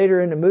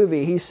 Later in the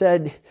movie, he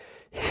said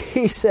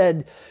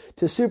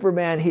to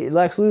Superman,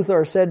 Lex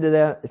Luthor said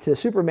to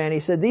Superman, he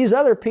said, these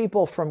other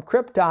people from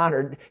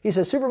Krypton, he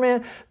said,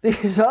 Superman,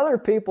 these other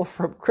people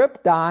from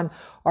Krypton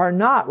are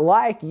not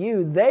like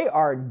you. They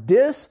are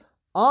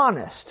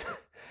dishonest.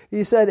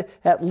 He said,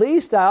 at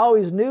least I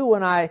always knew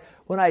when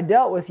I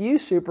dealt with you,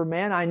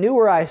 Superman, I knew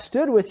where I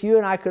stood with you,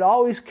 and I could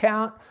always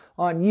count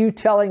on you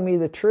telling me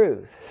the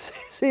truth.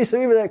 See, so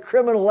even that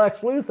criminal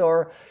Lex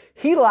Luthor,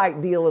 he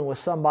liked dealing with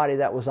somebody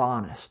that was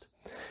honest.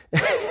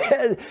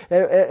 and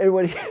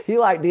he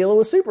liked dealing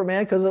with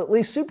Superman because at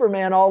least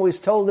Superman always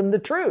told him the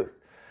truth.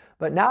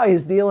 But now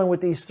he's dealing with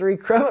these 3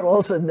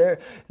 criminals, and they're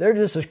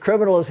just as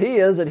criminal as he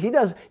is, and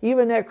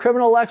even that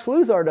criminal Lex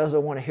Luthor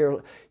doesn't want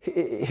to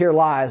hear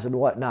lies and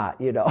whatnot,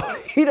 you know.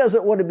 He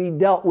doesn't want to be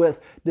dealt with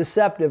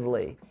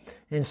deceptively.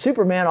 And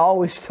Superman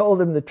always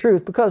told him the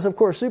truth because, of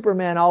course,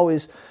 Superman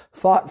always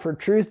fought for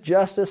truth,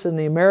 justice, and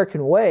the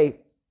American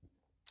way.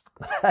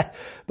 But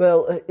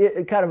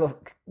it kind of a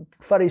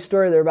funny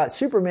story there about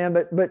Superman,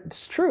 but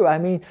it's true. I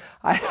mean,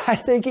 I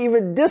think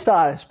even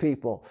dishonest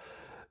people,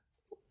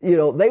 you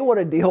know, they want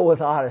to deal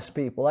with honest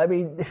people. I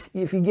mean,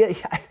 if you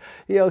get,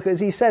 you know, because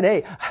he said,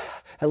 hey,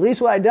 at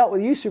least when I dealt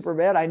with you,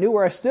 Superman, I knew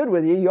where I stood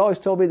with you. You always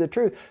told me the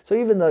truth. So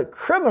even the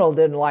criminal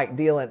Lex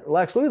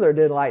Luthor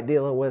didn't like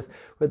dealing with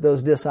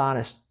those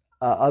dishonest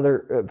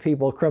other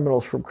people,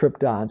 criminals from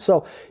Krypton.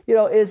 So, you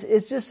know,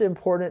 it's just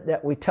important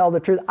that we tell the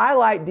truth. I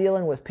like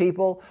dealing with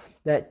people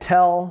that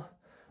tell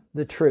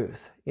the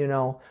truth. You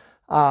know,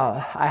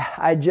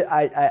 I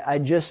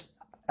just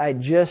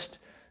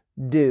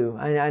do.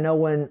 I know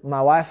when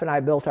my wife and I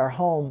built our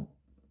home,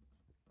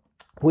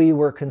 we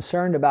were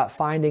concerned about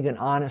finding an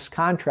honest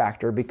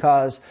contractor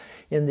because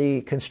in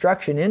the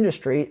construction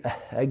industry,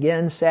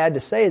 again, sad to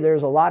say,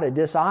 there's a lot of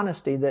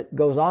dishonesty that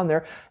goes on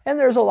there, and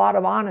there's a lot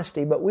of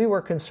honesty, but we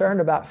were concerned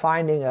about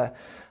finding a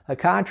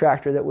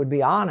contractor that would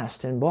be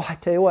honest. And boy, I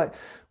tell you what,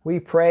 we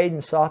prayed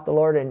and sought the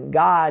Lord, and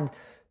God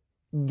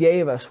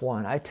gave us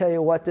one. I tell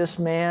you what, this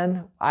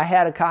man, I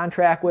had a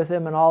contract with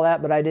him and all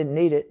that, but I didn't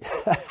need it.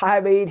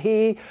 I mean,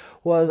 he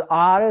was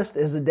honest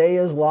as the day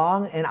is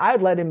long, and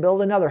I'd let him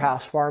build another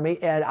house for me,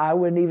 and I'd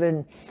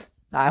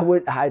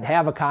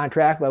have a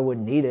contract, but I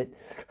wouldn't need it.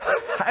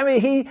 I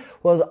mean, he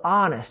was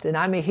honest, and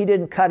I mean, he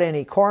didn't cut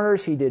any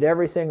corners. He did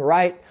everything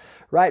right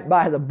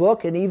by the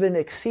book, and even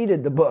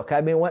exceeded the book. I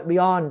mean, went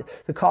beyond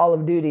the call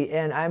of duty,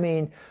 and I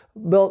mean,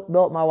 built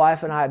my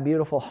wife and I a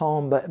beautiful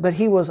home, but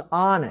he was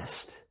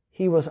honest.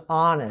 He was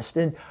honest.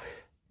 And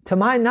to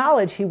my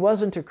knowledge, he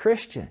wasn't a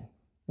Christian.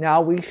 Now,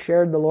 we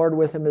shared the Lord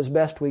with him as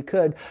best we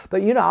could.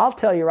 But, you know, I'll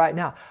tell you right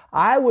now,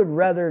 I would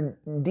rather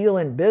deal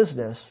in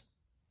business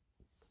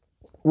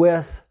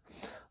with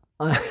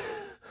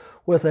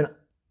an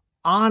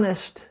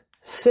honest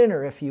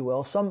sinner, if you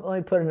will. Let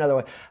me put it another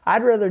way.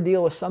 I'd rather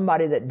deal with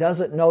somebody that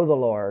doesn't know the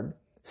Lord.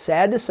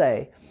 Sad to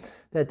say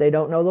that they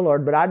don't know the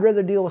Lord, but I'd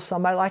rather deal with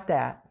somebody like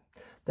that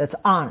that's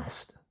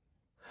honest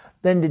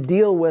than to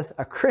deal with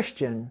a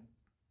Christian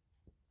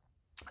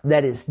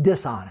that is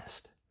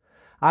dishonest.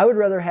 I would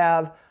rather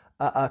have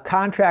a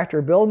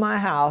contractor build my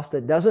house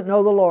that doesn't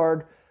know the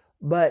Lord,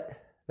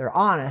 but they're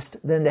honest,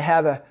 than to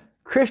have a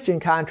Christian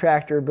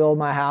contractor build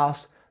my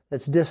house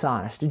that's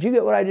dishonest. Did you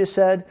get what I just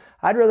said?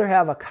 I'd rather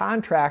have a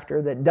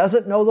contractor that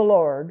doesn't know the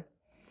Lord,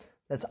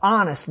 that's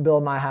honest,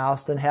 build my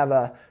house, than have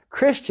a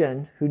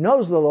Christian who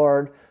knows the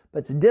Lord,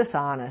 but's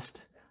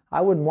dishonest.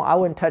 I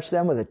wouldn't touch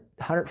them with a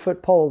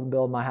 100-foot pole to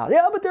build my house.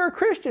 Yeah, but they're a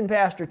Christian,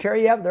 Pastor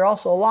Terry. Yeah, but they're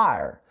also a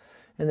liar.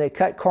 And they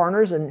cut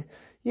corners, and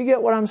you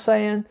get what I'm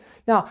saying?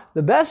 Now,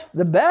 the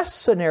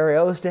best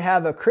scenario is to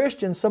have a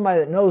Christian,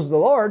 somebody that knows the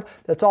Lord,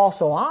 that's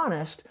also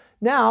honest.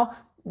 Now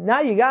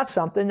you got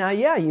something. Now,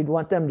 yeah, you'd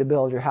want them to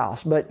build your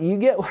house. But you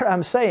get what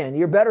I'm saying.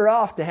 You're better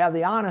off to have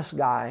the honest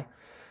guy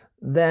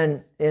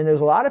and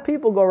there's a lot of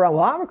people go around,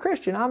 well, I'm a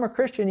Christian.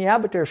 Yeah,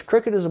 but they're as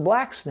crooked as a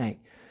black snake.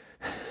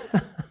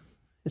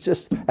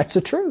 That's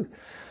the truth.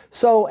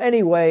 So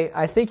anyway,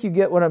 I think you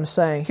get what I'm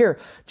saying. Here,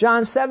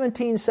 John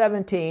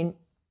 17:17,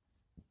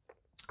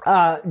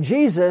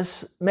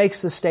 Jesus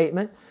makes the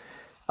statement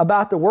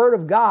about the Word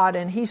of God,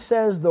 and He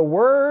says, the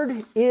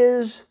Word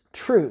is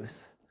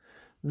truth.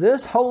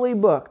 This holy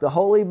book, the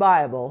Holy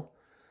Bible,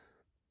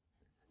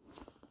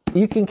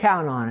 you can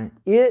count on it.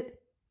 It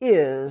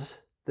is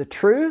the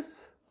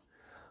truth,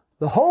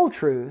 the whole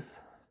truth,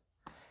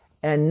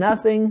 and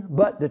nothing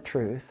but the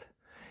truth.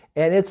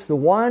 And it's the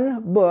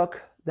one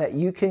book that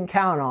you can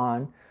count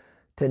on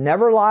to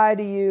never lie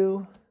to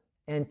you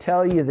and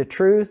tell you the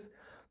truth,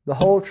 the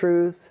whole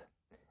truth,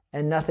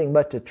 and nothing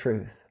but the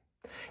truth.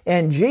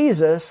 And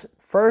Jesus,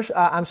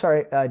 John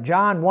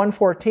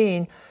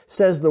 1:14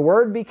 says the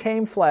Word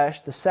became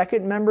flesh, the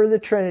second member of the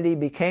Trinity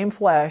became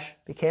flesh,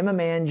 became a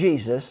man,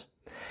 Jesus,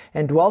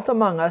 and dwelt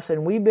among us,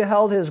 and we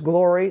beheld His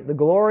glory, the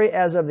glory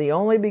as of the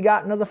only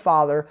begotten of the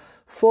Father,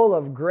 full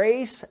of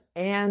grace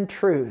and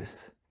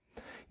truth.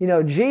 You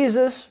know,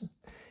 Jesus,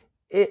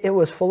 it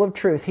was full of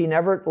truth. He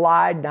never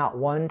lied, not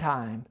one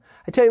time.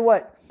 I tell you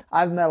what,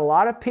 I've met a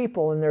lot of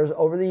people, and there's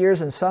over the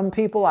years, and some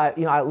people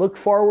I look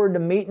forward to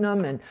meeting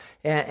them, and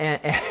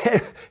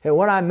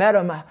when I met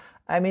them,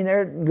 I mean,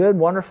 they're good,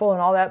 wonderful,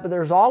 and all that, but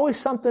there's always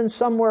something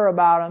somewhere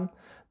about them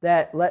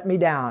that let me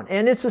down.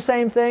 And it's the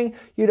same thing,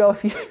 you know,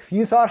 if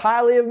you thought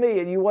highly of me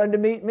and you wanted to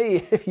meet me,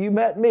 if you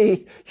met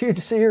me, you'd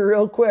see her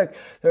real quick.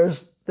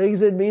 There's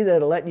things in me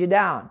that'll let you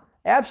down.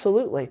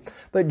 Absolutely.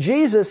 But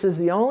Jesus is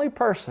the only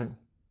person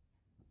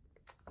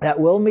that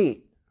we'll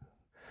meet,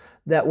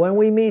 that when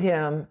we meet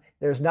Him,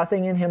 there's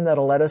nothing in Him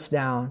that'll let us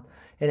down.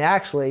 And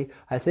actually,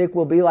 I think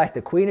we'll be like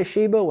the Queen of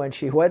Sheba when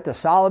she went to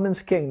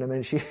Solomon's kingdom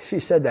and she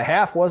said, the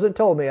half wasn't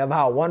told me of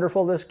how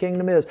wonderful this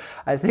kingdom is.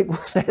 I think we'll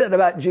say that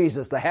about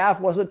Jesus. The half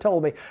wasn't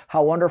told me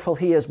how wonderful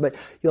He is, but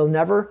you'll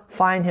never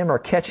find Him or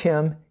catch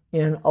Him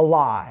in a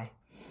lie.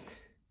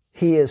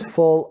 He is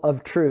full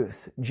of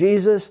truth.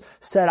 Jesus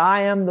said,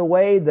 I am the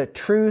way, the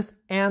truth,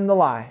 and the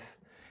life.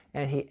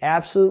 And He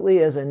absolutely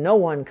is, and no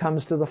one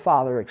comes to the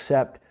Father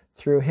except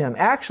through Him.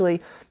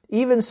 Actually,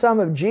 even some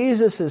of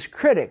Jesus'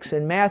 critics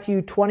in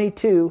Matthew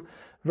 22,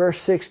 verse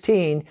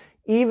 16,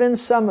 even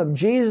some of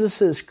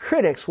Jesus'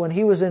 critics when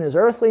He was in His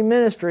earthly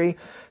ministry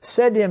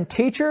said to Him,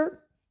 Teacher,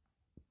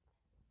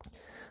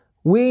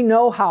 we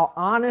know how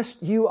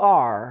honest you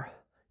are.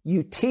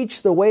 You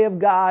teach the way of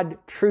God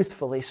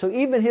truthfully. So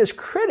even His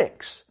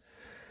critics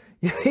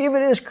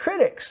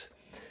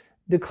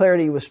declared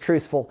He was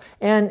truthful.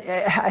 And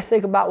I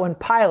think about when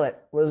Pilate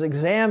was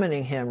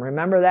examining Him.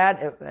 Remember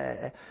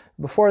that?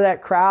 Before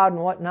that crowd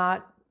and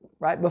whatnot,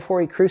 right before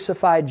He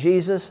crucified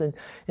Jesus. And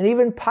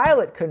even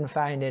Pilate couldn't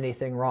find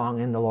anything wrong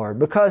in the Lord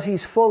because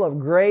He's full of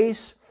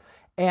grace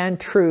and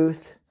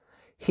truth.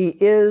 He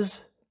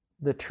is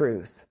the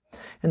truth.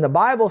 And the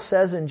Bible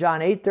says in John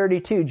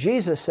 8:32,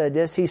 Jesus said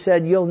this, He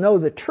said, you'll know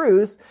the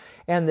truth,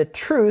 and the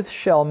truth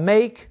shall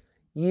make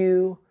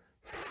you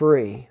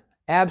free.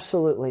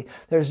 Absolutely.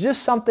 There's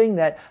just something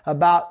that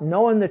about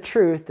knowing the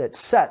truth that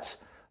sets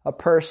a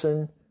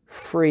person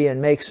free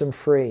and makes them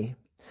free.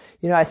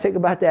 You know, I think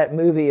about that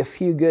movie, A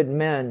Few Good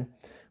Men,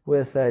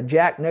 with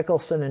Jack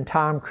Nicholson and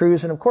Tom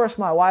Cruise. And of course,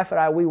 my wife and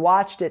I, we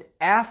watched it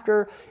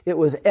after it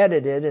was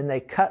edited and they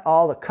cut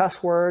all the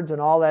cuss words and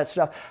all that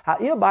stuff.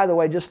 You know, by the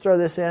way, just throw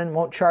this in,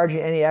 won't charge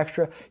you any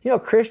extra. You know,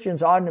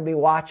 Christians oughtn't to be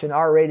watching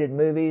R-rated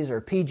movies or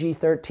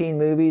PG-13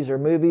 movies or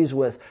movies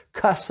with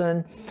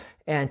cussing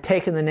and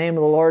taking the name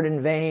of the Lord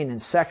in vain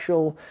and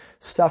sexual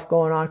stuff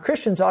going on.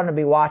 Christians oughtn't to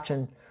be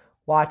watching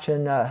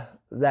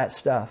that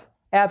stuff.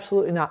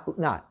 Absolutely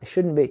not. It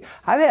shouldn't be.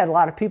 I've had a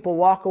lot of people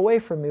walk away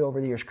from me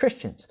over the years,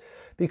 Christians,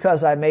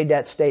 because I made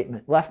that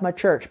statement. Left my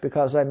church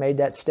because I made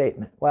that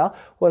statement. Well,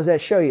 what does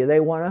that show you?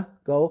 They want to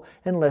go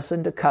and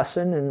listen to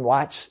cussing and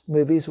watch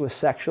movies with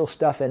sexual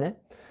stuff in it.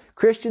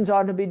 Christians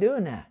ought to be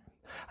doing that.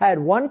 I had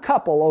one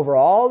couple over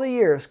all the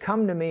years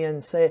come to me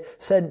and said,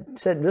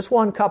 just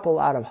one couple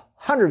out of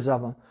hundreds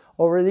of them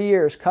over the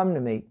years come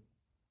to me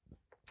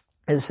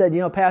and said,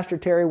 you know, Pastor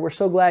Terry, we're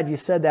so glad you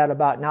said that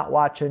about not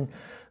watching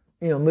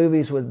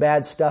movies with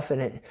bad stuff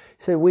in it. He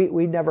said,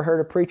 we'd never heard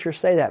a preacher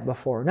say that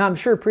before. Now, I'm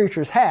sure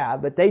preachers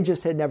have, but they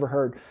just had never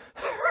heard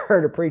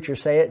a preacher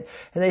say it.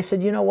 And they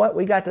said, you know what?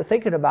 We got to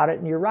thinking about it,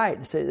 and you're right.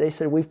 And so they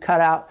said, we've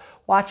cut out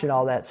watching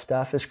all that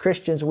stuff. As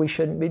Christians, we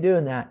shouldn't be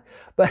doing that.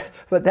 But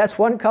that's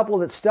one couple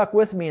that stuck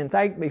with me and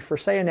thanked me for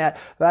saying that.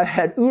 But I've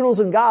had oodles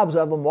and gobs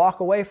of them walk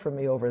away from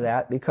me over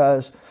that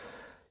because,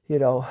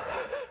 a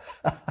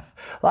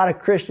lot of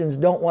Christians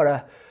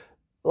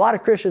a lot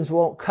of Christians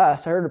won't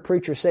cuss. I heard a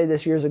preacher say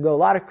this years ago. A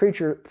lot of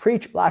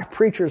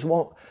preachers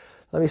won't.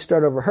 Let me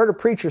start over. I heard a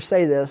preacher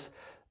say this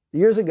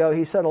years ago.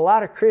 He said a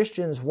lot of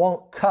Christians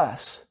won't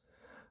cuss,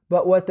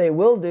 but what they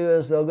will do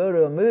is they'll go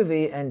to a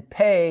movie and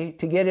pay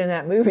to get in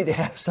that movie to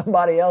have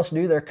somebody else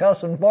do their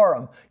cussing for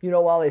them.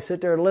 While they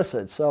sit there and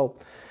listen. So,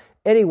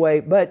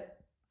 anyway,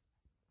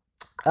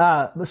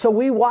 so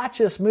we watch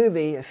this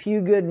movie, A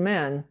Few Good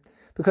Men,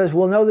 because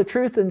we'll know the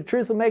truth and the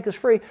truth will make us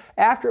free.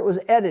 After it was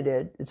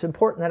edited, it's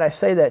important that I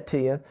say that to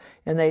you,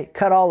 and they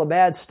cut all the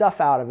bad stuff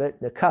out of it,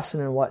 the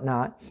cussing and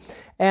whatnot.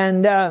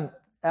 And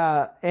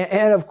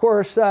of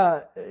course,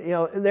 there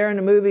in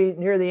the movie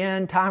near the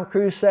end, Tom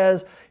Cruise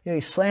says, he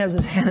slams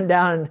his hand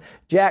down on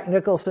Jack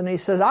Nicholson. He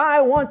says,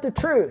 I want the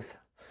truth.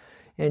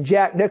 And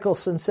Jack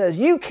Nicholson says,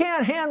 you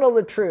can't handle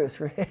the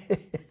truth.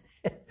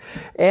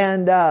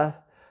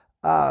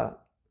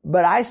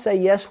 But I say,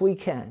 yes, we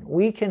can.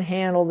 We can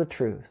handle the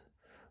truth.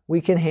 We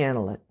can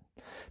handle it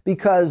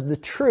because the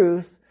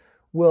truth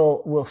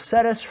will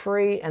set us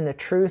free and the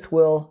truth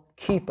will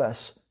keep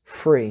us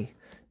free.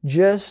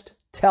 Just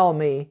tell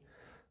me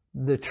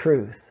the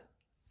truth.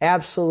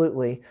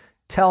 Absolutely.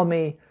 Tell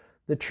me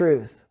the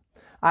truth.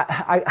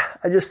 I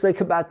just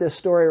think about this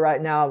story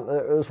right now.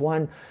 There was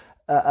one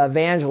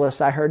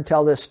evangelist I heard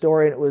tell this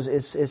story,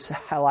 and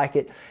I like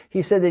it.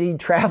 He said that he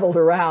traveled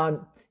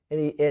around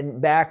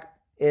and back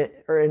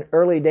in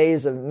early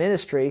days of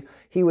ministry,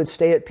 he would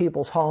stay at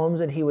people's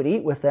homes and he would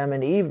eat with them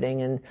in the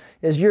evening. And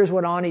as years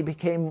went on, he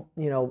became,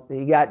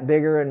 he got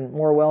bigger and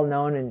more well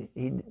known, and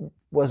he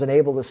wasn't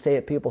able to stay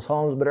at people's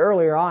homes. But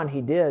earlier on,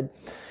 he did.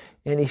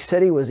 And he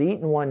said he was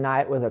eating one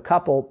night with a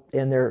couple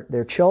and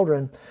their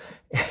children,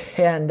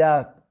 and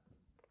the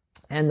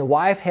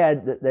wife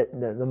had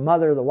the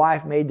mother, the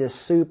wife made this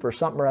soup or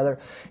something or other,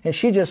 and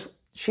she just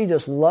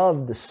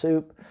loved the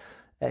soup.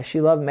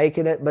 She loved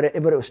making it, but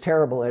it was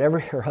terrible.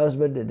 And her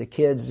husband and the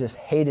kids just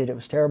hated it. It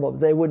was terrible.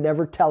 They would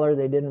never tell her.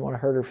 They didn't want to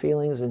hurt her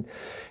feelings. And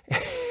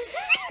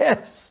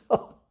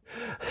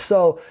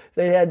so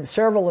they had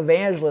several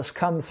evangelists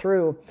come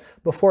through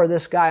before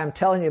this guy I'm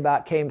telling you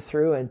about came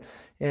through,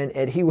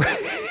 and he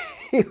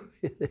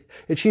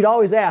and she'd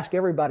always ask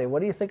everybody,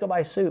 "What do you think of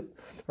my soup?"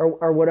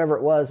 or whatever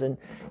it was, and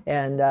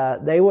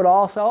they would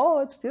all say, "Oh,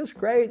 it's just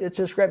great. It's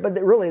just great." But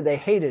really, they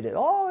hated it.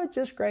 "Oh, it's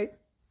just great."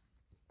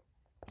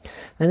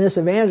 And this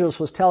evangelist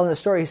was telling the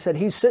story. He said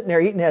he's sitting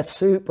there eating that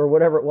soup or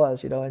whatever it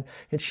was, and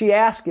she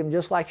asked him,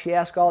 just like she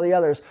asked all the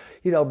others,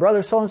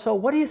 "Brother so-and-so,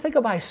 what do you think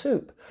of my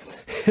soup?"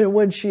 And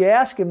when she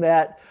asked him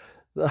that,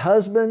 the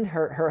husband,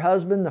 her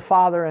husband, the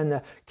father, and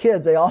the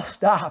kids, they all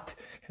stopped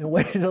and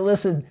waited to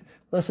listen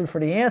for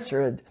the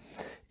answer.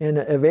 And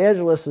the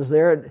evangelist is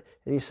there, and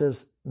he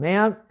says,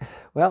 "Ma'am,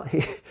 well,"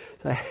 he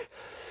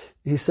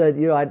said,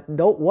 "I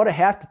don't want to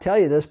have to tell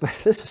you this, but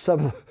this is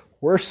some of the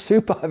worst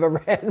soup I've ever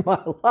had in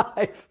my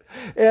life."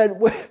 And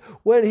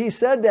when he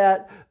said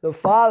that, the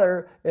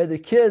father and the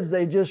kids,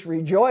 they just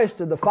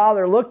rejoiced. And the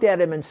father looked at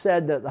him and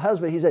said to the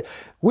husband, he said,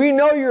 "We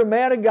know you're a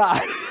man of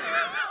God."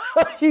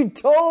 You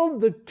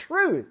told the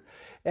truth.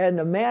 And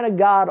the man of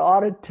God ought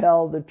to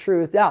tell the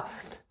truth. Now,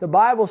 the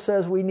Bible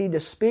says we need to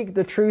speak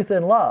the truth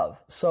in love.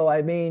 So,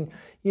 I mean,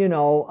 if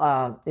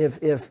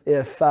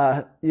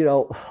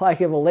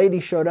like if a lady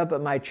showed up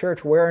at my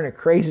church wearing a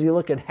crazy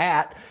looking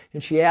hat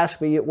and she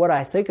asked me what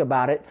I think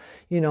about it,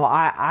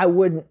 I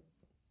wouldn't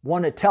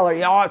want to tell her,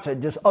 it's a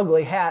just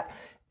ugly hat.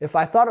 If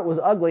I thought it was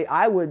ugly,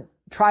 I would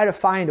try to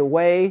find a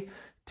way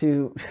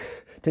to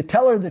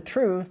tell her the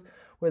truth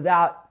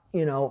without,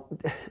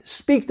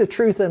 speak the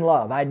truth in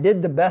love. I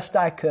did the best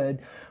I could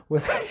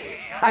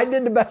I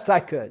did the best I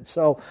could.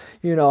 So,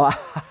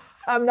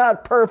 I'm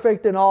not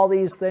perfect in all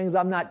these things.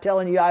 I'm not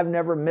telling you I've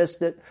never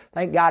missed it.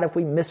 Thank God if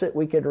we miss it,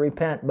 we could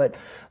repent.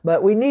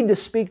 But we need to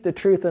speak the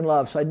truth in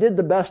love. So I did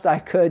the best I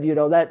could.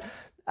 That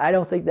I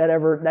don't think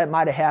that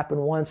might have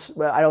happened once.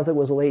 But I don't think it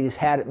was a lady's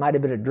hat. It might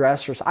have been a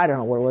dress or I don't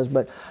know what it was.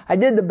 But I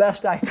did the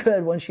best I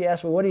could when she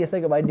asked me, "What do you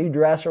think of my new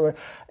dress?" And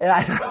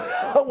I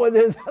thought, well,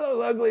 it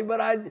was ugly,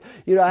 but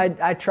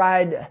I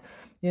tried,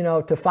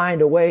 to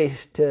find a way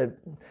to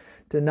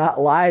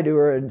not lie to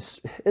her. And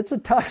it's a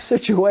tough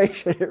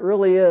situation. It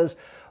really is.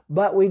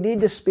 But we need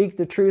to speak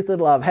the truth in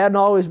love. Hadn't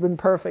always been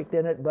perfect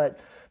in it, but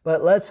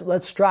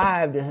let's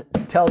strive to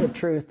tell the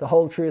truth, the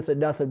whole truth, and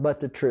nothing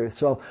but the truth.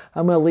 So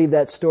I'm going to leave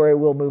that story.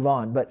 We'll move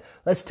on. But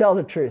let's tell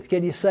the truth.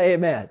 Can you say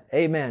amen?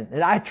 Amen.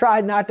 And I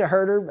tried not to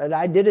hurt her, and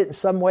I did it in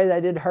some way that I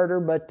did hurt her,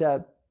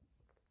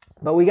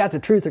 but we got the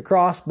truth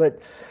across, but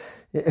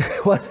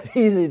it wasn't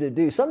easy to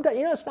do. Sometimes,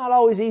 it's not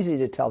always easy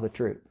to tell the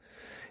truth.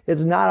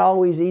 It's not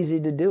always easy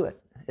to do it.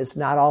 It's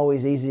not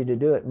always easy to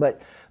do it, but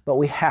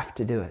we have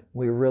to do it.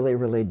 We really,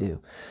 really do.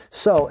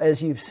 So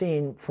as you've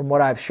seen from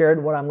what I've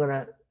shared, what I'm going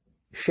to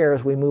share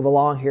as we move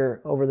along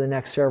here over the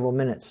next several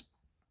minutes.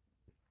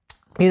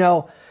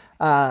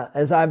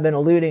 As I've been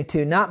alluding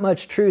to, not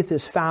much truth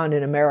is found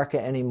in America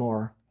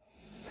anymore.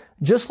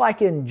 Just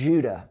like in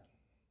Judah.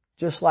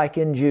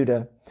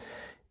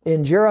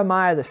 In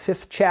Jeremiah, the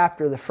 5th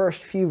chapter, the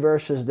first few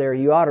verses there,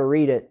 you ought to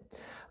read it.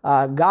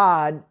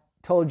 God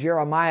told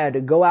Jeremiah to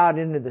go out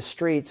into the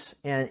streets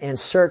and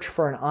search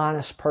for an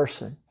honest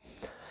person.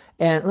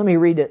 And let me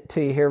read it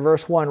to you here.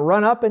 Verse 1,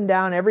 "Run up and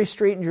down every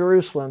street in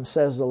Jerusalem,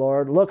 says the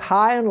Lord. Look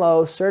high and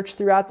low, search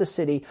throughout the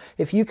city.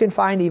 If you can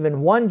find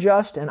even one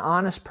just and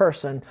honest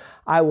person,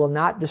 I will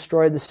not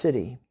destroy the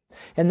city."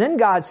 And then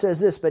God says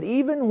this, "But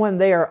even when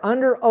they are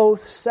under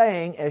oath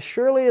saying, 'As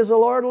surely as the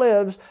Lord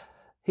lives,'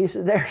 he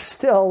said, they're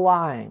still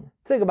lying."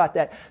 Think about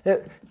that.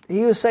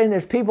 He was saying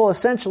there's people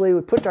essentially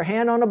would put their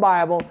hand on the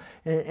Bible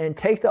and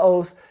take the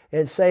oath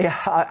and say,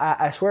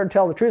 I swear to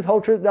tell the truth,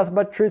 whole truth, nothing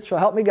but the truth, so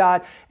help me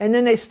God. And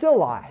then they still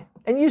lie.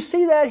 And you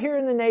see that here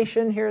in the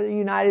nation, here in the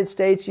United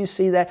States, you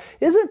see that.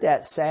 Isn't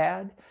that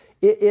sad?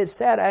 It's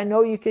sad. I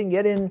know you can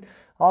get in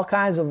all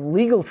kinds of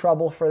legal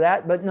trouble for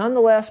that, but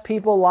nonetheless,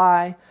 people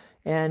lie.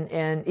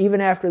 And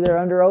even after they're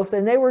under oath,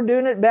 and they were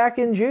doing it back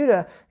in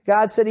Judah.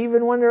 God said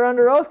even when they're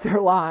under oath,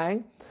 they're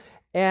lying.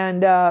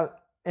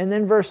 And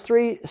then verse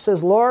 3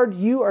 says, "Lord,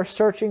 you are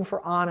searching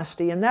for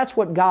honesty." And that's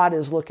what God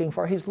is looking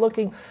for. He's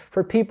looking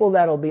for people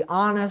that'll be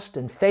honest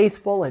and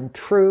faithful and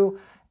true.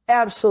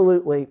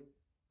 Absolutely.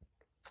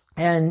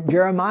 And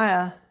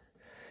Jeremiah,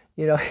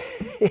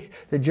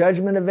 the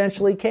judgment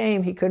eventually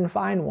came. He couldn't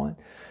find one.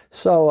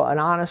 So an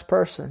honest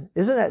person.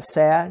 Isn't that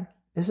sad?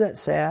 Isn't that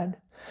sad?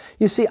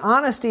 You see,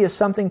 honesty is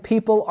something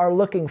people are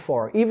looking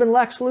for. Even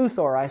Lex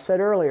Luthor, I said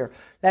earlier,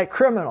 that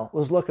criminal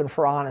was looking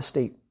for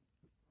honesty.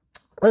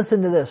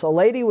 Listen to this. A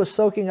lady was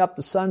soaking up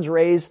the sun's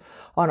rays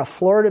on a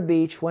Florida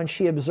beach when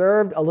she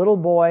observed a little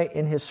boy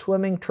in his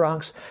swimming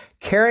trunks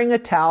carrying a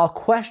towel,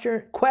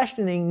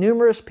 questioning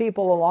numerous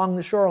people along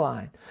the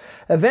shoreline.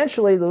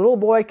 Eventually, the little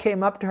boy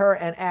came up to her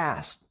and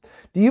asked,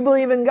 "Do you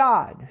believe in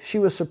God?" She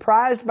was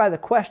surprised by the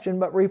question,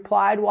 but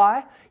replied,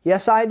 "Why?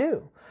 Yes, I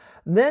do."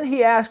 Then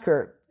he asked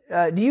her,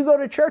 "Do you go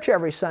to church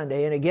every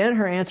Sunday?" And again,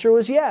 her answer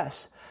was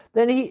yes.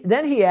 Then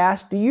he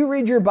asked, "Do you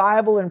read your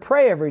Bible and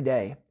pray every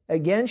day?"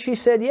 Again, she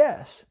said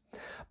yes.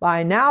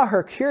 By now,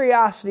 her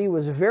curiosity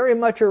was very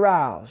much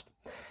aroused.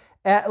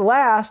 At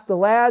last, the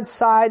lad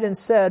sighed and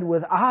said,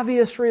 with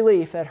obvious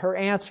relief at her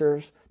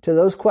answers to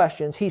those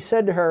questions, he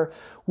said to her,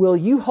 "Will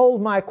you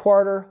hold my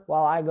quarter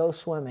while I go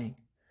swimming?"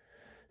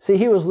 See,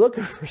 he was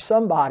looking for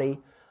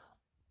somebody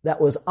that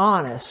was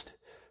honest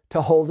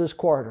to hold his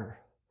quarter.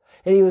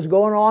 And he was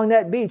going along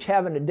that beach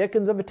having the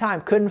dickens of a time.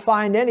 Couldn't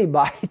find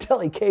anybody till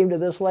he came to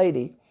this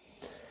lady.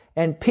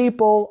 And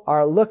people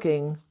are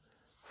looking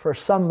for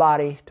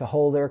somebody to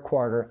hold their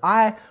quarter.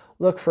 I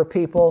look for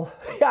people,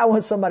 I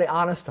want somebody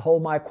honest to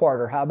hold my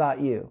quarter. How about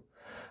you?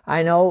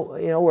 I know,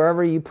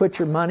 wherever you put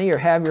your money or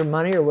have your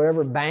money or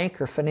whatever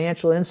bank or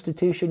financial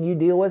institution you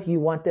deal with,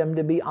 you want them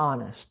to be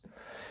honest.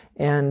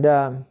 And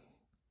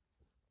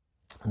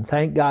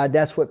thank God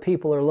that's what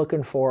people are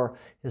looking for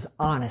is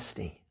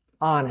honesty.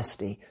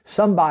 Honesty.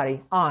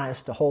 Somebody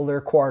honest to hold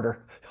their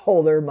quarter,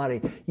 hold their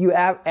money. You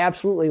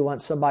absolutely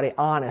want somebody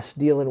honest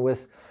dealing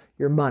with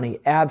your money.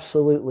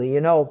 Absolutely.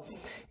 In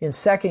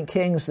 2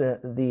 Kings,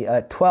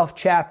 the 12th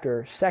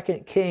chapter,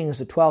 2 Kings,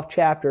 the 12th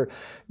chapter,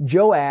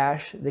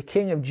 Joash, the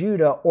king of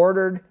Judah,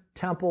 ordered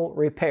temple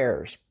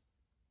repairs.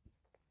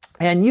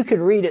 And you could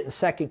read it in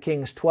 2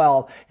 Kings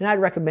 12, and I'd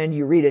recommend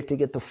you read it to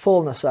get the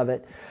fullness of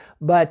it.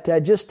 But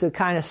just to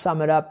kind of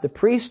sum it up, the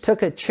priest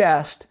took a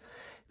chest,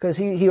 because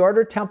he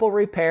ordered temple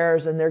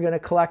repairs, and they're going to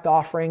collect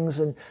offerings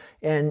and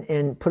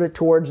put it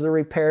towards the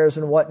repairs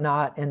and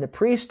whatnot. And the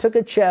priest took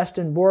a chest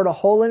and bored a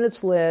hole in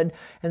its lid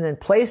and then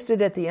placed it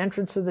at the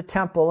entrance of the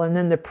temple. And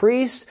then the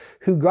priest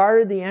who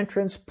guarded the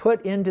entrance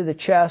put into the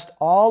chest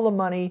all the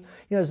money,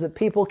 as the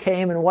people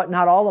came and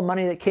whatnot, all the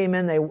money that came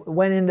in, they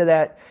went into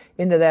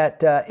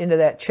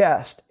that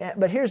chest.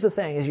 But here's the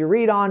thing, as you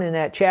read on in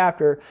that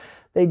chapter,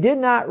 they did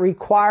not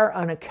require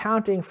an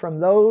accounting from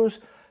those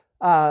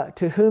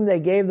to whom they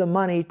gave the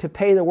money to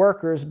pay the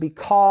workers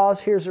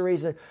because, here's the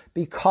reason,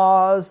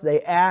 because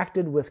they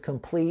acted with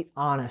complete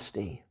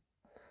honesty.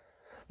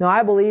 Now,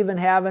 I believe in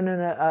having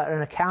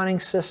an accounting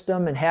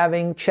system and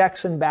having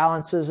checks and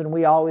balances, and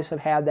we always have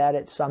had that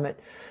at Summit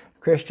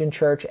Christian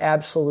Church,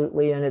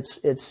 absolutely, and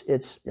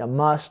it's a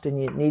must, and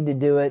you need to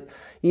do it,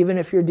 even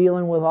if you're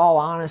dealing with all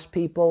honest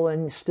people,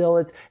 and still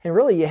and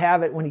really you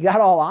have it when you got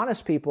all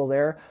honest people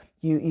there.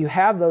 You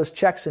have those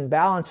checks and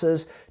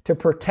balances to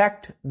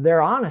protect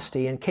their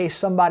honesty in case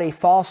somebody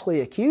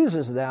falsely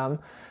accuses them,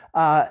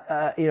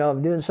 of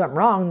doing something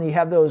wrong. You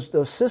have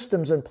those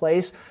systems in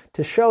place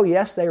to show,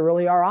 yes, they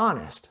really are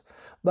honest.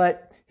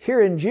 But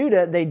here in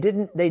Judah, they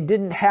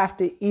didn't have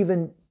to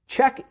even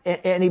check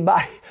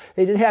anybody.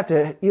 They didn't have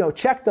to,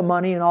 check the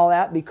money and all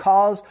that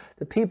because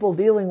the people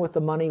dealing with the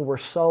money were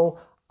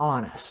so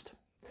honest.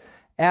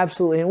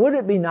 Absolutely. And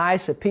wouldn't it be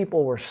nice if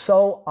people were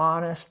so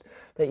honest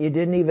that you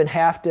didn't even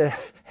have to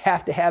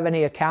have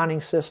any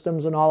accounting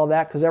systems and all of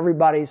that, because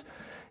everybody's,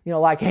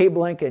 like Abe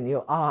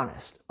Lincoln,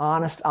 honest.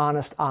 Wouldn't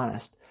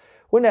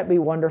that be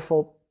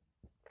wonderful?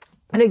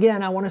 And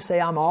again, I want to say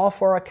I'm all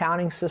for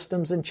accounting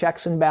systems and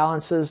checks and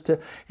balances and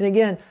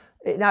again,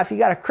 now if you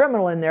got a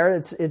criminal in there,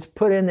 it's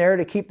put in there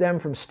to keep them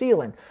from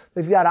stealing.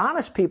 But if you got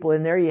honest people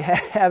in there, you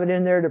have it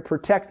in there to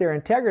protect their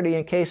integrity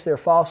in case they're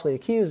falsely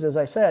accused, as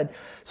I said.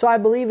 So I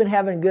believe in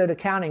having good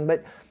accounting,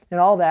 and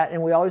all that,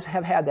 and we always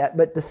have had that.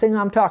 But the thing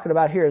I'm talking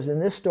about here is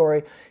in this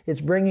story, it's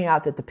bringing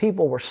out that the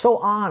people were so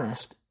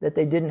honest that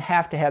they didn't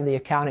have to have the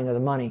accounting of the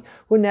money.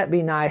 Wouldn't that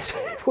be nice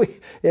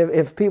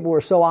if people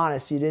were so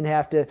honest you didn't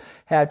have to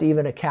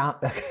even account,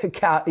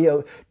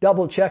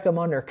 double check them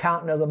on their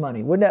accounting of the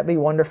money? Wouldn't that be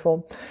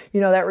wonderful?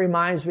 That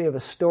reminds me of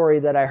a story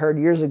that I heard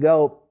years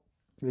ago,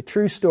 a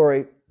true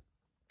story,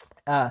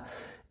 and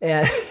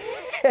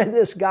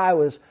this guy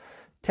was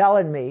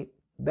telling me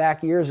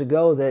back years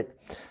ago that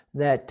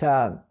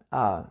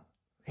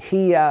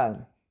he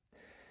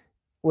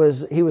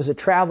was a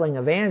traveling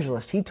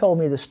evangelist. He told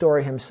me the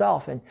story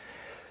himself, and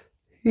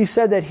he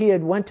said that he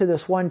had went to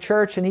this one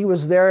church and he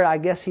was there. I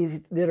guess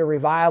he did a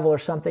revival or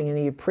something, and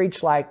he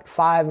preached like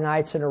 5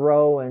 nights in a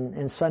row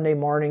and Sunday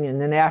morning,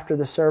 and then after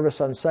the service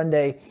on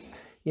Sunday,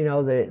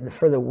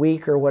 for the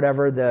week or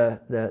whatever,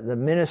 the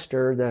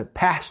minister, the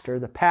pastor,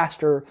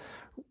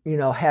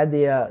 had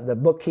the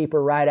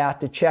bookkeeper write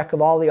out the check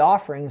of all the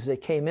offerings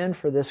that came in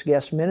for this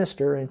guest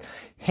minister and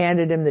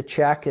handed him the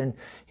check, and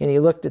he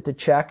looked at the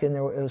check and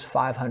it was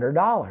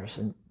 $500.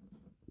 And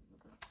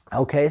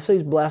Okay, so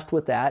he's blessed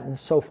with that and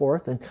so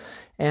forth.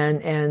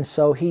 And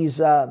so he's,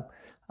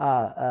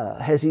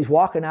 as he's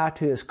walking out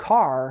to his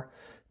car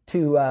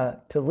to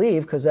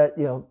leave, because that,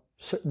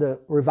 the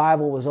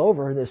revival was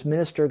over, this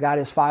minister got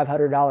his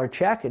 $500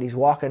 check and he's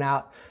walking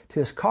out to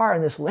his car,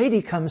 and this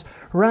lady comes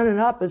running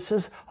up and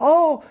says,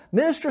 "Oh,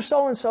 Minister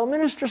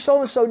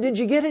so-and-so, did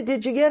you get it?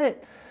 Did you get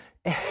it?"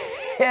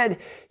 And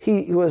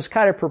he was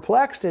kind of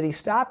perplexed, and he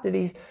stopped,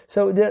 and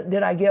so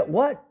did I get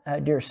what,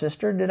 dear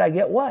sister? Did I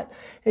get what?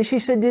 And she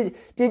said,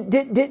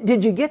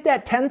 did you get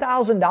that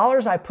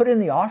 $10,000 I put in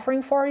the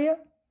offering for you?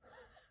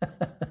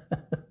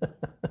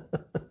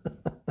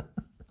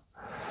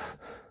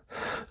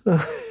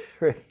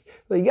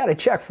 Well, you got a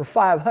check for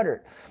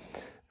 $500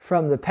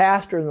 from the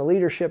pastor and the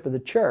leadership of the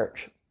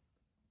church.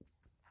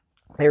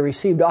 They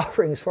received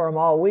offerings for him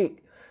all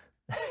week.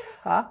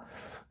 Huh?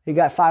 He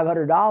got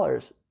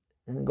 $500.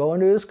 And going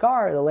to his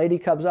car, the lady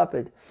comes up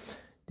and,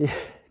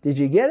 did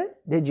you get it?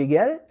 Did you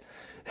get it?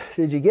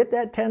 Did you get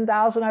that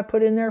 $10,000 I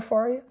put in there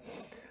for you?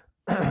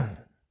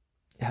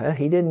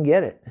 He didn't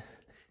get it.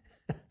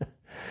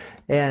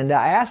 And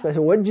I asked him, I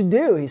said, "What did you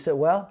do?" He said,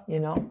 "Well,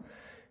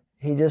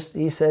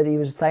 he said he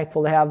was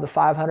thankful to have the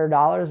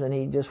 $500, and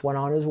he just went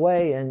on his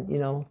way." And,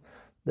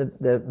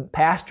 the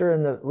pastor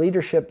and the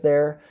leadership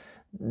there,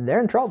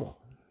 they're in trouble.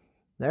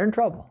 They're in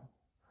trouble.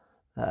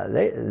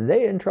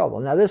 They in trouble.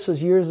 Now, this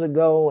was years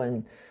ago,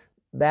 and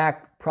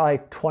back probably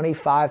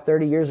 25,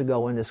 30 years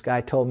ago when this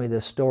guy told me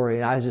this story.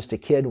 And I was just a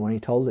kid when he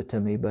told it to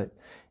me,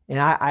 and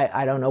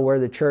I don't know where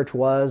the church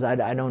was.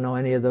 I don't know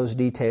any of those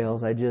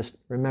details. I just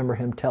remember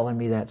him telling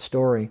me that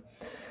story.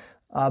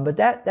 But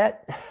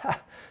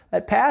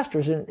that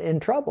pastor's in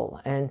trouble,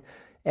 and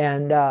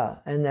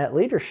that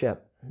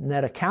leadership and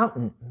that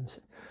accountant,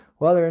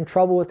 well, they're in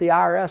trouble with the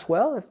IRS.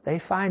 Well, if they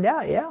find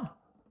out, yeah.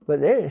 But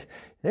they're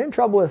in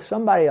trouble with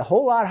somebody a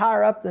whole lot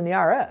higher up than the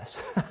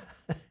IRS.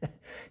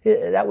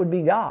 That would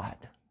be God.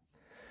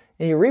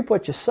 And you reap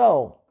what you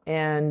sow.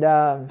 And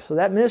so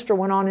that minister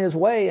went on his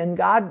way, and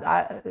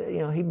God,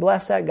 he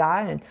blessed that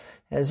guy. And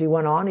as he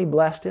went on, he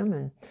blessed him.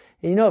 And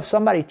if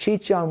somebody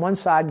cheats you on one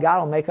side, God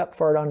will make up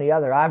for it on the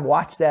other. I've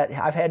watched that.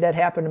 I've had that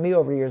happen to me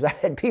over the years. I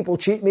had people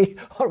cheat me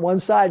on one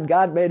side,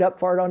 God made up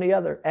for it on the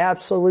other.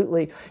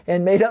 Absolutely.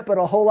 And made up it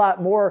a whole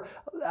lot more.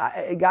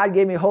 God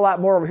gave me a whole lot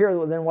more over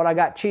here than what I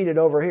got cheated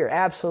over here.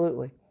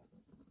 Absolutely.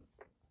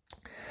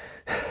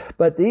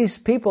 But these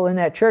people in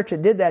that church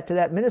that did that to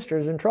that minister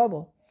is in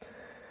trouble.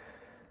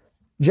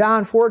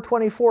 John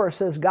 4:24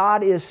 says,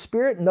 "God is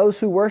spirit, and those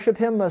who worship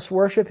him must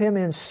worship him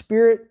in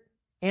spirit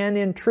and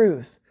in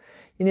truth."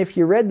 And if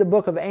you read the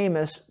book of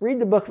Amos, read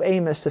the book of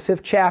Amos, the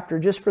 5th chapter,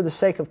 just for the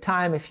sake of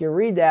time. If you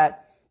read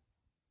that,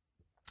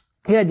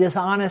 he had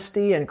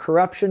dishonesty and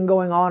corruption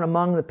going on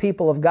among the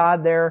people of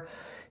God there.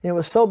 And it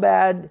was so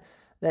bad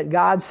that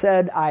God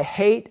said,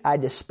 I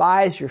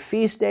despise your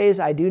feast days.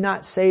 I do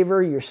not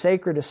savor your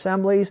sacred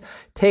assemblies.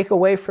 Take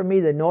away from me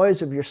the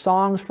noise of your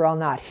songs, for I'll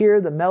not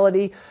hear the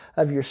melody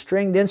of your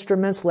stringed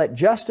instruments. Let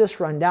justice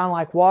run down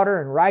like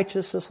water and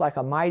righteousness like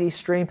a mighty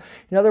stream.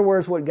 In other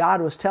words, what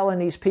God was telling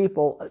these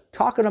people,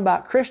 talking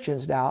about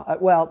Christians now,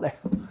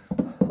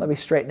 let me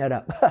straighten that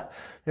up.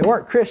 They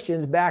weren't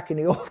Christians back in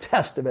the Old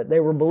Testament. They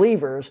were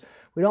believers.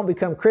 We don't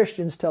become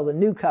Christians till the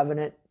new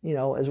covenant,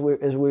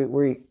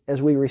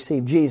 as we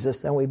receive Jesus,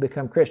 then we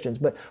become Christians.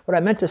 But what I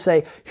meant to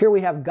say, here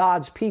we have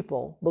God's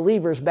people,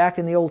 believers back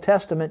in the Old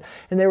Testament,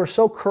 and they were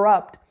so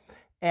corrupt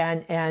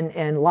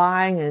and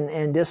lying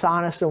and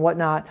dishonest and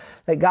whatnot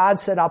that God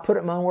said, I'll put it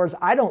in my own words,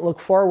 I don't look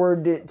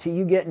forward to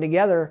you getting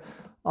together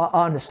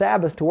on the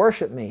Sabbath to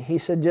worship me. He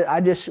said,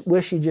 I just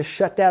wish you just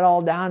shut that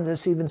all down and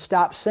just even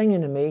stop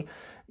singing to me,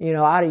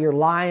 out of your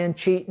lying,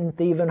 cheating,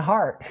 thieving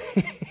heart.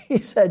 He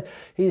said,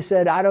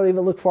 I don't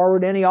even look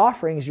forward to any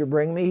offerings you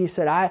bring me. He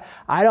said,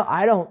 I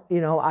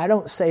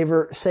don't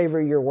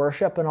savor your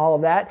worship and all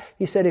of that.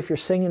 He said, if you're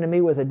singing to me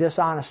with a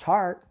dishonest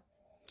heart,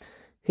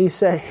 he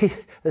said,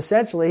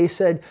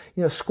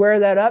 square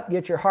that up,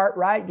 get your heart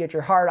right, get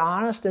your heart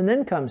honest, and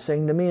then come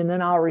sing to me, and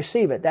then I'll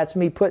receive it. That's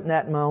me putting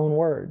that in my own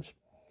words.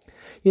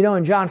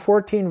 In John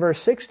 14, verse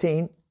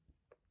 16,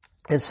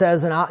 it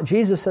says,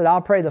 Jesus said,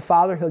 I'll pray the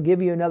Father, He'll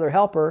give you another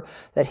helper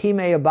that He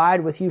may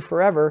abide with you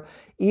forever,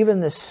 even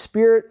the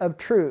Spirit of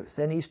truth.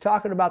 And He's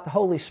talking about the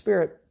Holy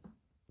Spirit.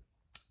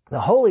 The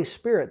Holy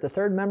Spirit, the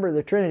third member of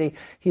the Trinity,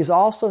 He's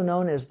also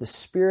known as the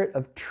Spirit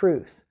of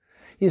truth.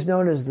 He's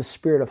known as the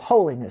Spirit of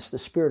holiness, the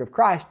Spirit of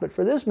Christ. But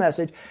for this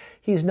message,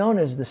 He's known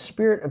as the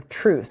Spirit of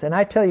truth. And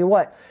I tell you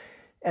what,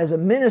 as a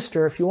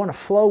minister, if you want to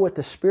flow with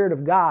the Spirit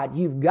of God,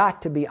 you've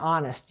got to be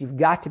honest. You've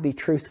got to be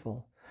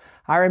truthful.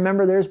 I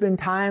remember there's been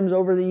times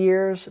over the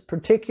years,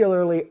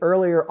 particularly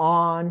earlier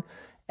on,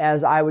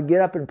 as I would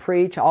get up and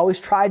preach. I always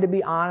tried to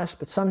be honest,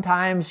 but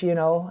sometimes, and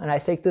I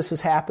think this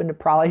has happened to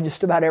probably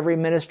just about every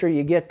minister,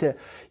 you get to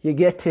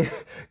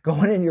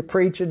going in your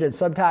preaching, and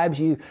sometimes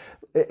you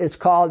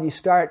start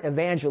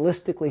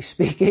evangelistically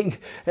speaking.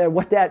 And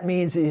what that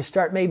means is you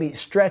start maybe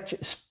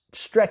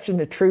stretching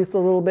the truth a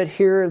little bit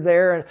here or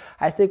there. And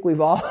I think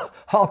we've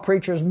all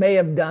preachers may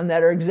have done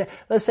that, or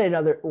let's say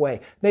another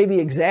way, maybe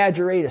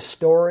exaggerate a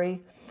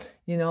story,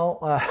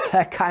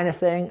 that kind of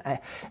thing.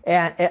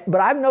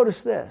 But I've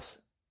noticed this.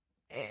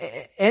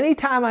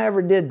 Anytime I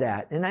ever did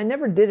that, and I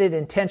never did it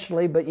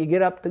intentionally, but you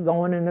get up to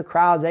going in the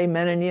crowds,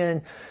 amening you,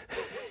 and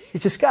you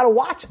just got to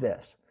watch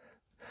this.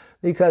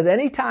 Because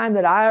anytime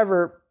that I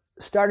ever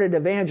started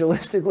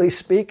evangelistically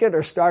speaking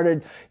or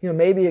started,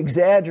 maybe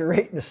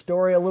exaggerating the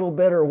story a little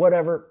bit or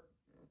whatever,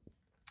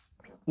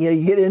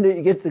 you get into it,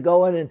 you get to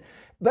going,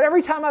 but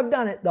every time I've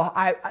done it,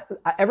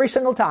 every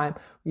single time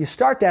you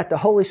start that, the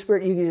Holy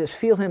Spirit, you can just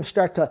feel Him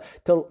start to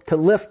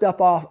lift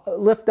up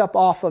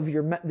off of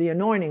the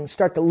anointing,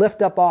 start to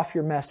lift up off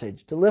your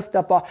message, to lift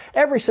up off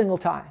every single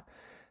time.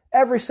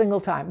 Every single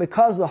time.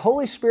 Because the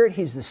Holy Spirit,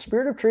 He's the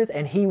Spirit of truth,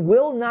 and He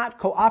will not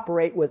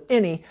cooperate with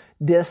any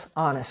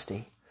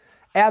dishonesty.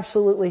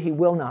 Absolutely, He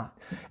will not.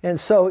 And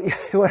so,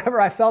 whenever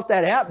I felt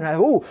that happen,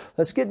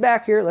 let's get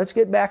back here. And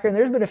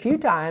there's been a few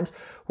times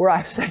where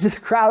I've said to the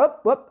crowd,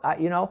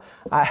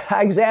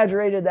 I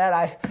exaggerated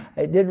that.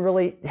 It didn't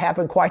really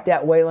happen quite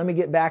that way. Let me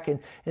get back. And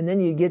then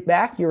you get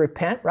back, you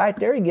repent right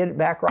there, you get it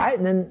back right,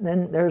 and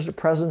then there's the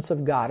presence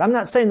of God. I'm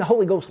not saying the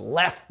Holy Ghost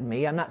left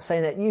me. I'm not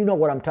saying that. You know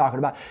what I'm talking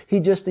about.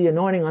 The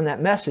anointing on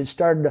that message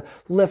started to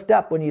lift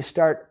up when you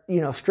start,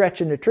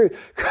 stretching the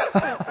truth.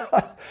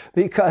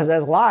 Because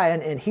that's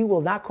lying, and He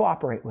will not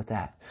cooperate with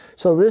that.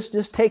 So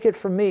just take it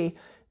from me.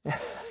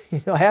 You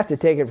don't have to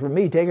take it from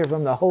me. Take it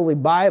from the Holy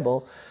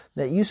Bible.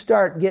 That you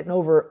start getting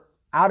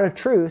out of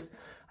truth,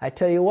 I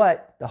tell you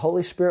what, the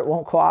Holy Spirit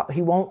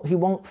He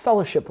won't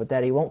fellowship with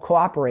that. He won't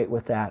cooperate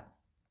with that.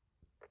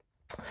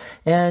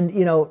 And,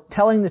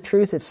 telling the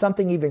truth, it's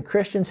something even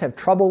Christians have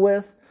trouble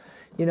with.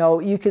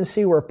 You can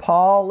see where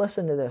Paul,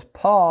 listen to this,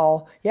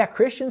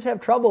 Christians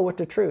have trouble with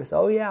the truth.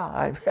 Oh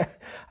yeah,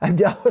 I've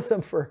dealt with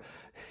them for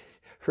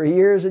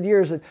years and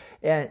years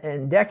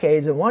and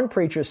decades. And one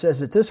preacher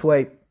says it this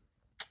way.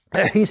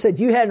 He said,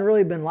 you hadn't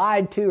really been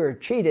lied to or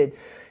cheated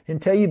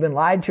until you've been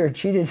lied to or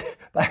cheated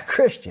by a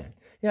Christian.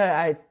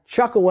 I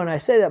chuckle when I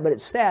say that, but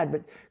it's sad.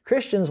 But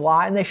Christians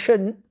lie, and they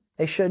shouldn't.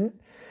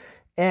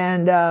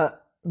 And,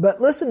 but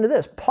listen to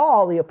this.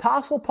 The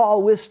Apostle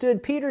Paul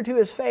withstood Peter to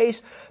his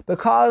face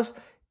because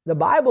the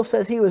Bible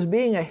says he was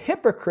being a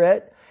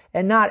hypocrite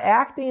and not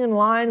acting in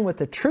line with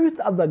the truth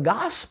of the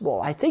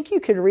gospel. I think you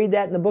can read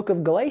that in the book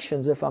of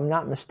Galatians, if I'm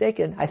not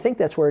mistaken. I think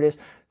that's where it is.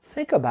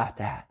 Think about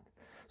that.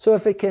 So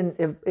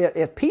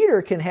if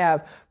Peter can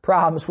have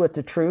problems with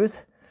the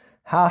truth,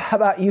 how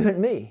about you and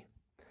me?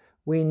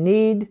 We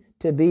need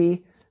to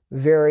be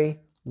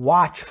very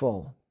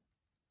watchful.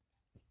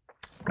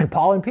 And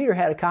Paul and Peter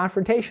had a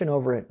confrontation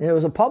over it. And it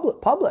was a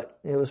public.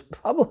 It was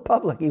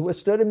public. He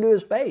withstood him to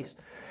his face,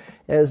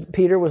 as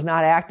Peter was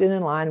not acting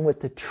in line with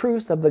the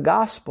truth of the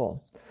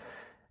gospel.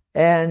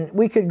 And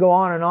we could go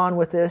on and on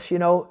with this.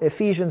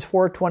 Ephesians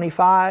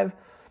 4:25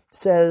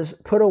 says,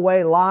 put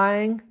away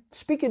lying.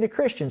 Speaking to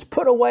Christians,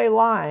 put away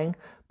lying,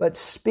 but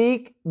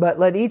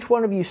let each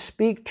one of you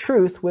speak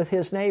truth with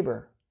his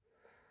neighbor.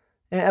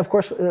 And of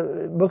course,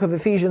 the book of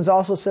Ephesians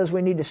also says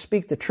we need to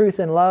speak the truth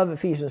in love.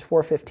 Ephesians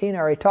 4:15, I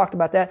already talked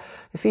about that.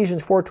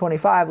 Ephesians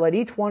 4:25, let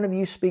each one of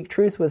you speak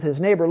truth with his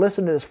neighbor.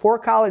 Listen to this. 4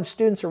 college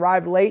students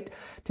arrived late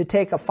to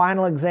take a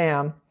final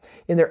exam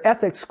in their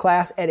ethics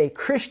class at a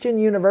Christian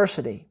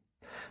university.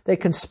 They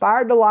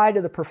conspired to lie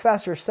to the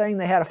professor, saying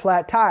they had a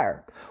flat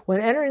tire.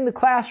 When entering the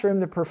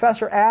classroom, the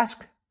professor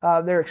asked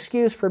their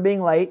excuse for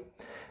being late.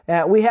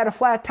 We had a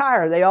flat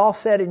tire, they all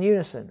said in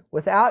unison.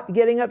 Without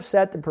getting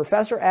upset, the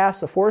professor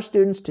asked the 4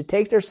 students to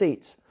take their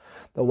seats.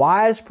 The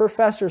wise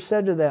professor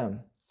said to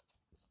them,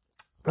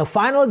 the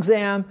final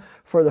exam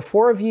for the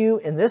 4 of you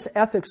in this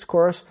ethics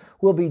course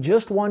will be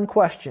just one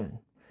question.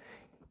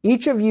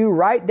 Each of you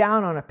write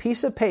down on a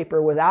piece of paper,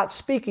 without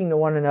speaking to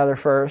one another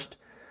first,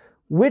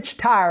 which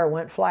tire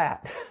went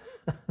flat.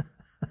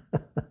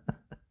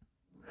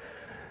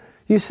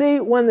 You see,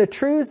 when the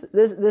truth,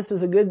 this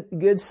is a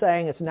good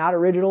saying, it's not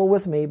original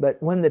with me,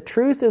 but when the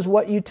truth is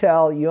what you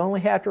tell, you only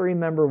have to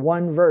remember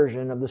one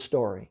version of the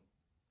story.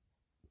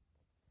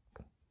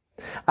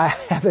 I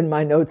have in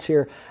my notes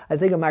here, I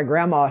think of my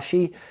grandma.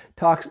 She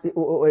talks,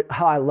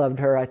 how I loved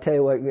her. I tell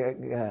you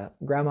what,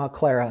 Grandma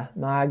Clara,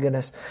 my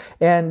goodness.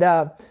 And,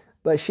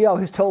 but she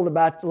always told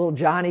about little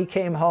Johnny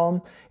came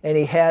home and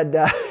he had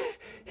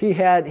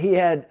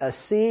a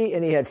C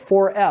and he had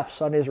 4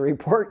 F's on his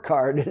report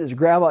card. And his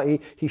grandma,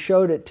 he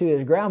showed it to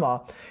his grandma,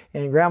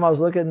 and grandma was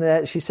looking at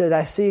that. She said,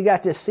 I see you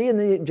got this C, and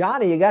then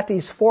Johnny, you got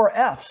these 4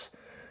 F's.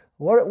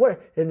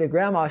 What? And the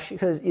grandma,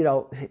 because,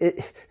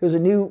 it was a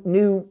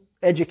new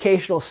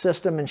educational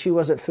system and she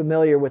wasn't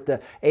familiar with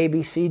the A,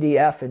 B, C, D,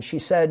 F. And she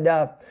said,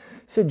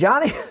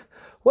 Johnny,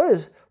 what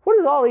is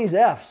all these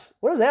F's?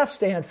 What does F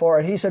stand for?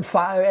 And he said,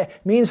 fine,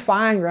 it means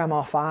fine,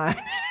 Grandma, fine.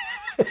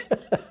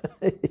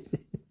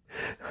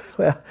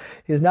 Well,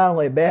 he was not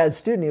only a bad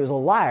student, he was a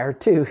liar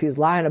too. He was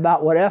lying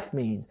about what F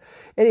means.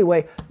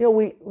 Anyway,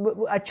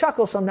 I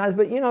chuckle sometimes,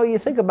 but you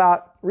think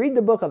about, read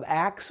the book of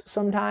Acts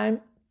sometime.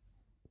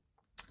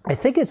 I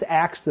think it's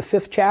Acts, the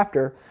 5th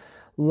chapter,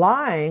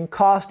 lying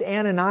cost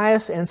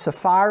Ananias and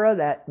Sapphira,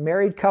 that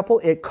married couple,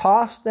 it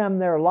cost them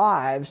their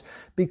lives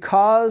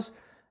because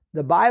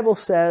the Bible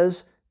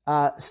says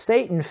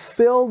Satan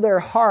filled their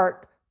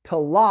heart to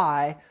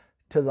lie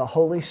to the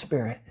Holy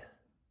Spirit.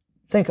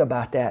 Think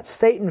about that.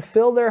 Satan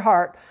filled their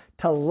heart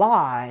to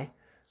lie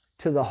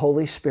to the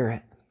Holy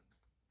Spirit.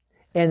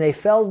 And they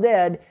fell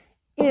dead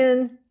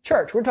in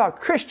church. We're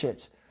talking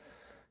Christians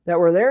that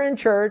were there in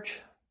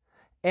church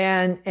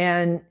and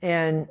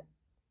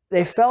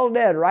they fell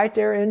dead right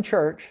there in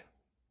church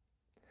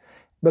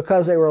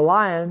because they were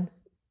lying.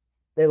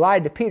 They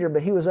lied to Peter,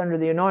 but he was under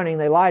the anointing.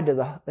 They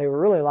were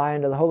really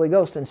lying to the Holy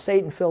Ghost, and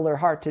Satan filled their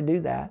heart to do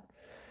that.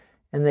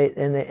 And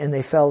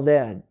they fell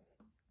dead.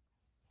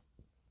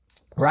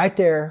 Right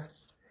there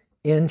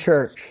in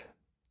church.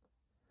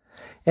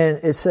 And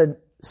it said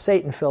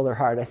Satan filled their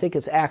heart. I think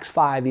it's Acts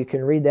 5. You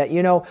can read that.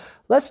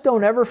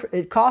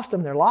 It cost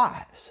them their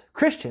lives.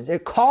 Christians,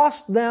 it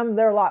cost them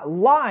their lives.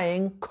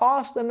 Lying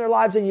cost them their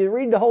lives. And you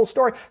read the whole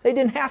story, they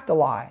didn't have to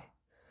lie.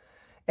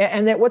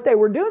 And that what they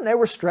were doing, they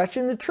were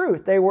stretching the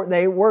truth. They were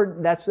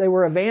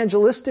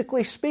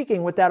evangelistically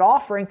speaking with that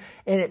offering,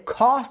 and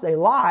they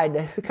lied.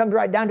 It comes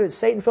right down to it.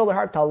 Satan filled their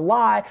heart to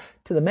lie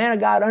to the man of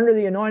God under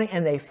the anointing,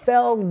 and they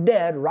fell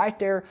dead right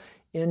there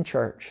in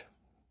church.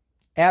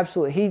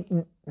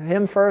 Absolutely.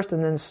 Him first,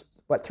 and then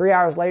 3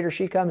 hours later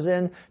she comes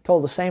in,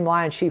 told the same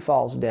lie, and she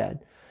falls dead.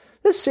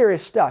 This is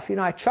serious stuff.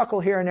 I chuckle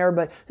here and there,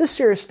 but this is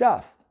serious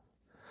stuff.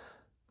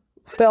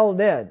 Fell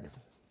dead.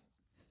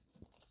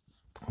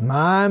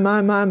 My. Right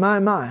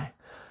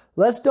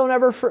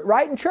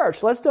in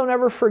church, let's don't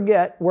ever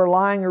forget where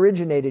lying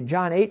originated.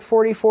 John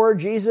 8:44,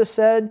 Jesus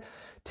said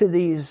to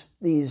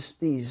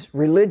these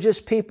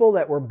religious people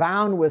that were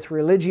bound with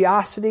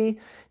religiosity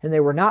and they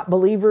were not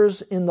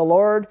believers in the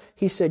Lord,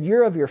 He said,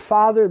 you're of your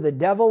father, the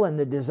devil, and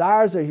the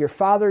desires of your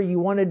father you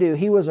want to do.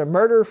 He was a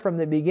murderer from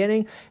the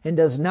beginning and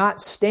does not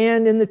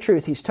stand in the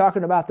truth. He's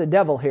talking about the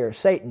devil here,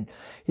 Satan.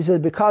 He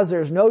said, because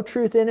there's no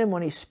truth in him,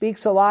 when he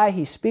speaks a lie,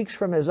 he speaks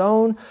from his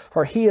own,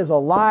 for he is a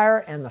liar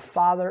and the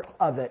father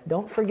of it.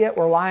 Don't forget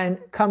where lying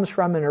comes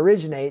from and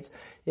originates.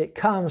 It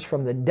comes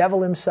from the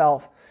devil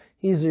himself.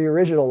 He's the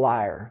original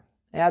liar.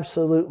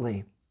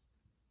 Absolutely.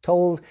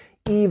 Told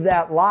Eve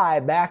that lie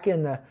back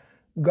in the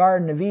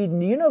Garden of Eden.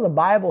 The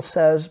Bible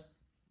says,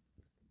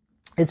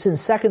 it's in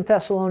 2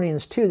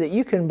 Thessalonians 2, that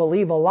you can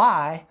believe a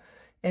lie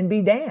and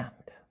be damned.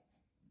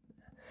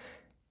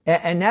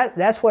 And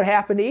that's what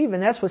happened to Eve,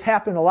 and that's what's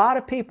happened to a lot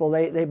of people.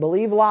 They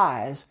believe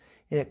lies,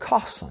 and it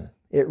costs them.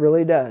 It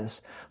really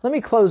does. Let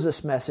me close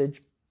this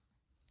message.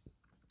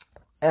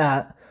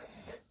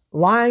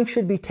 Lying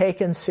should be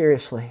taken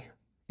seriously.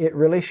 It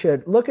really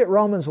should. Look at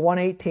Romans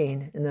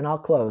 1:18, and then I'll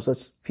close.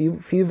 Let's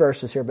few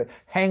verses here, but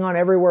hang on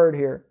every word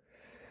here.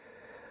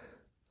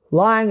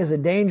 Lying is a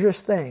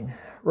dangerous thing.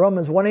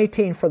 Romans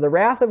 1:18, for the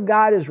wrath of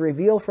God is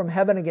revealed from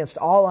heaven against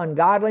all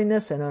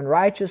ungodliness and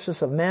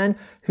unrighteousness of men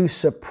who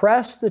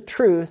suppress the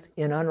truth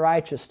in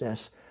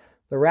unrighteousness.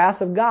 The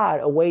wrath of God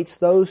awaits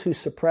those who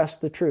suppress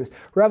the truth.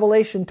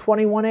 Revelation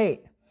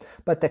 21:8,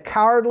 but the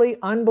cowardly,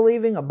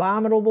 unbelieving,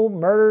 abominable,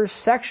 murderers,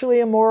 sexually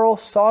immoral,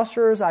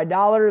 sorcerers,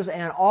 idolaters,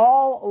 and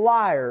all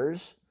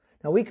liars.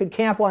 Now we could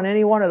camp on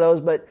any one of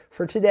those, but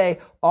for today,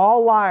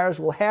 all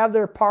liars will have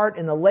their part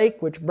in the lake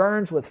which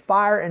burns with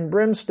fire and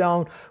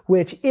brimstone,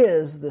 which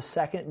is the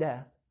second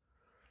death.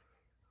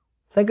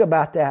 Think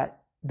about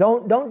that.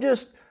 Don't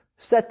just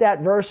set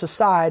that verse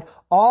aside.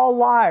 All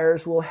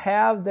liars will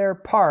have their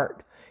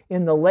part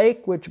in the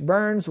lake which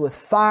burns with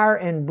fire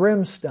and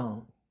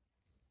brimstone.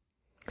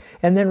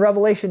 And then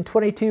Revelation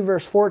 22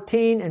 verse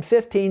 14 and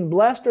 15,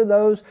 blessed are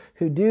those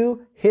who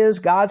do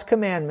God's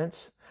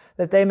commandments,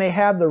 that they may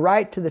have the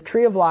right to the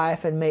tree of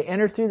life and may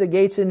enter through the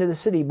gates into the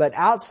city. But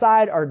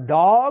outside are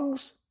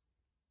dogs.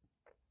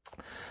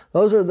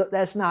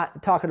 That's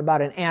not talking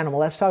about an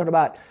animal. That's talking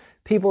about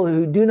people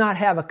who do not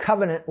have a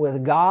covenant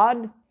with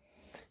God.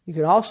 You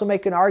can also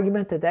make an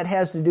argument that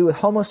has to do with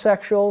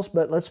homosexuals,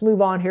 but let's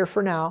move on here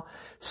for now.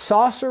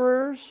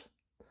 Sorcerers,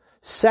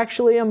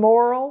 sexually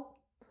immoral,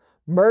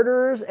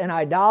 murderers and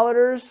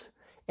idolaters,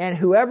 and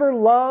whoever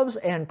loves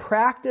and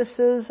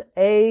practices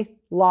a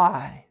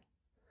lie.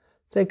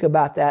 Think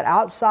about that.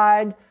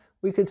 Outside,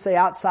 we could say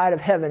outside of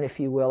heaven, if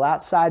you will,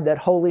 outside that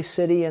holy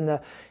city in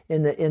the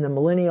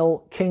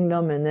millennial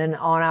kingdom, and then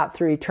on out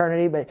through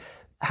eternity. But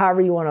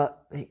however you want to,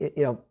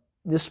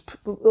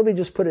 let me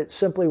just put it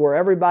simply where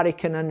everybody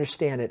can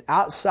understand it.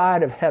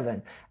 Outside of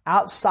heaven,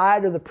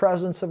 outside of the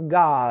presence of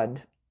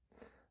God,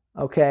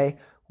 okay,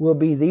 will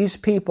be these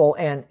people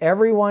and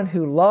everyone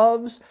who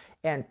loves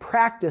and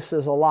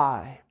practices a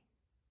lie.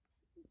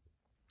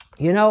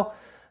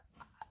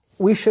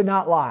 We should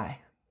not lie.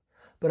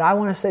 But I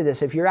want to say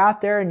this, if you're out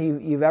there and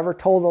you've ever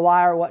told a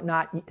lie or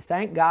whatnot,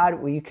 thank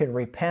God you can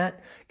repent,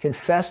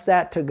 confess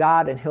that to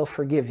God, and He'll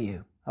forgive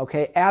you.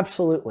 Okay?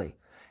 Absolutely.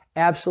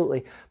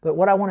 Absolutely. But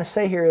what I want to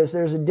say here is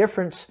there's a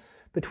difference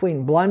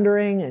between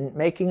blundering and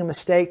making a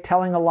mistake,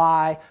 telling a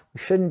lie.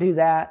 We shouldn't do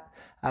that.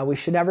 We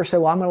should never say,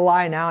 well, I'm going to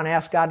lie now and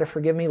ask God to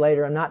forgive me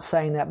later. I'm not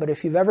saying that. But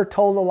if you've ever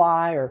told a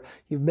lie or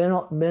you've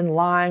been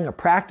lying or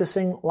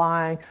practicing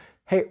lying,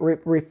 hey,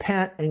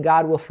 repent and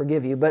God will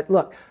forgive you. But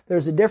look,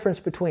 there's a difference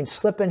between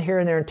slipping here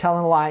and there and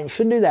telling a lie. And you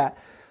shouldn't do that.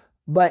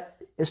 But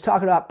it's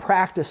talking about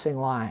practicing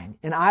lying.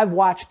 And I've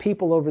watched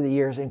people over the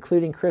years,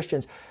 including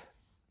Christians,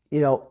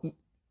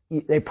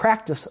 they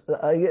practice,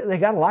 they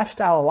got a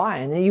lifestyle of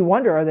lying. And you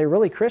wonder, are they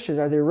really Christians?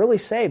 Are they really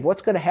saved?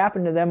 What's going to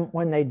happen to them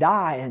when they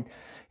die?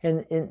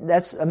 And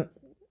that's a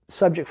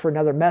subject for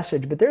another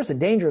message, but there's a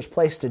dangerous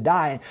place to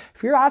die. And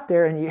if you're out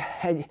there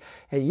and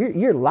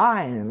you're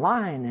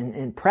lying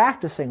and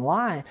practicing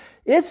lying,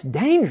 it's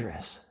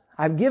dangerous.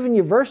 I've given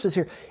you verses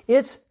here.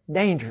 It's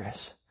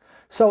dangerous.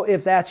 So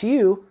if that's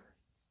you,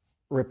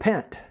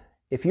 repent.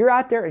 If you're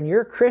out there and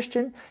you're a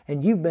Christian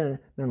and you've been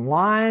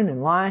lying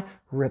and lying,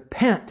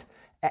 repent.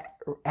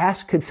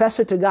 Confess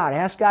it to God.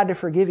 Ask God to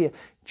forgive you.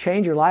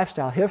 Change your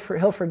lifestyle. He'll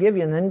forgive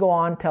you, and then go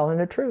on telling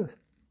the truth.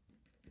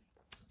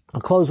 I'll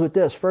close with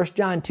this. 1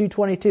 John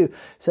 2:22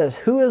 says,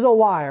 who is a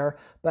liar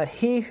but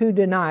he who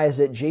denies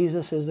that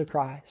Jesus is the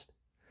Christ?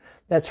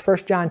 That's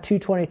 1 John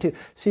 2:22.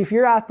 See, if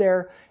you're out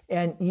there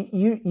and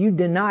you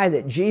deny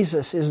that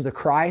Jesus is the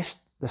Christ,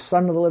 the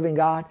Son of the living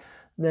God,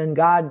 then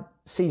God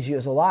sees you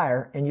as a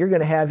liar, and you're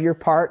going to have your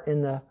part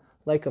in the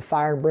lake of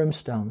fire and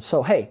brimstone.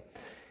 So, hey,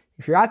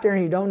 if you're out there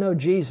and you don't know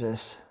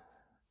Jesus,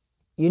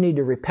 you need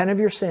to repent of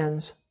your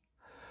sins,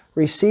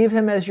 receive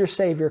Him as your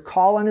Savior,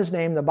 call on His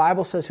name. The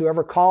Bible says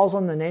whoever calls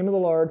on the name of the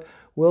Lord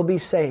will be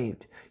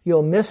saved.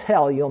 You'll miss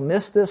hell. You'll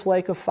miss this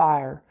lake of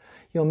fire.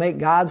 You'll make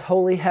God's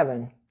holy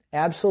heaven,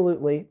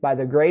 absolutely, by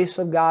the grace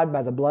of God,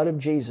 by the blood of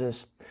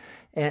Jesus.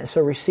 And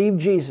so receive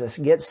Jesus,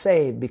 get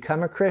saved,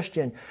 become a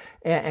Christian.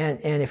 And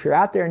if you're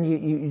out there and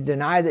you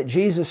deny that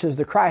Jesus is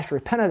the Christ,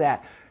 repent of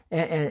that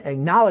and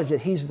acknowledge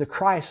that He's the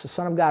Christ, the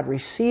Son of God.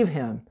 Receive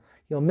Him.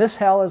 You'll miss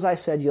hell, as I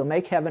said. You'll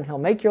make heaven. He'll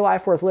make your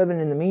life worth living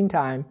in the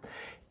meantime.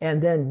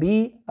 And then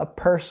be a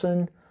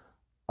person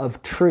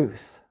of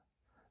truth.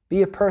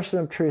 Be a person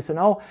of truth.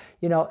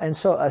 And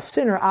so a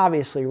sinner,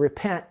 obviously,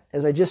 repent.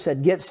 As I just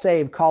said, get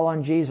saved, call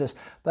on Jesus.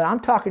 But I'm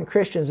talking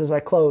Christians as I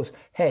close.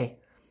 Hey,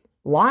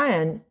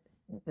 lying,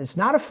 it's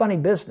not a funny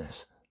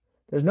business.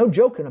 There's no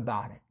joking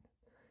about it.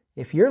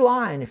 If you're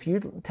lying, if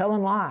you're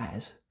telling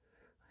lies,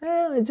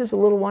 it's just a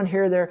little one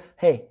here or there.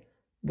 Hey,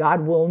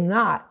 God will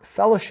not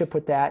fellowship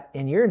with that,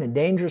 and you're in a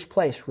dangerous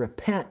place.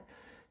 Repent.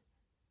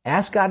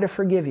 Ask God to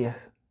forgive you.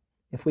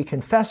 If we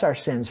confess our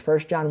sins, 1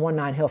 John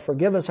 1:9, He'll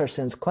forgive us our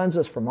sins, cleanse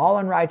us from all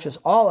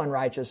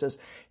unrighteousness,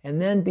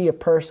 and then be a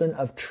person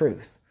of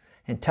truth.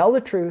 And tell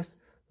the truth,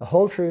 the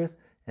whole truth,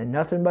 and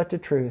nothing but the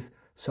truth.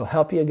 So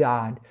help you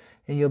God,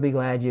 and you'll be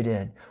glad you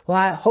did. Well,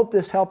 I hope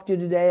this helped you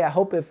today. I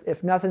hope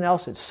if nothing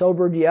else, it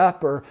sobered you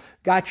up or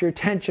got your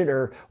attention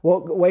or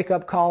wake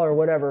up call or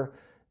whatever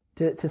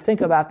to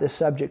think about this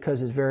subject,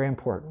 because it's very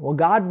important. Well,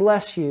 God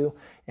bless you,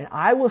 and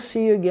I will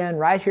see you again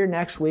right here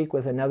next week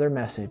with another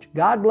message.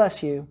 God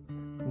bless you.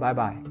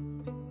 Bye-bye.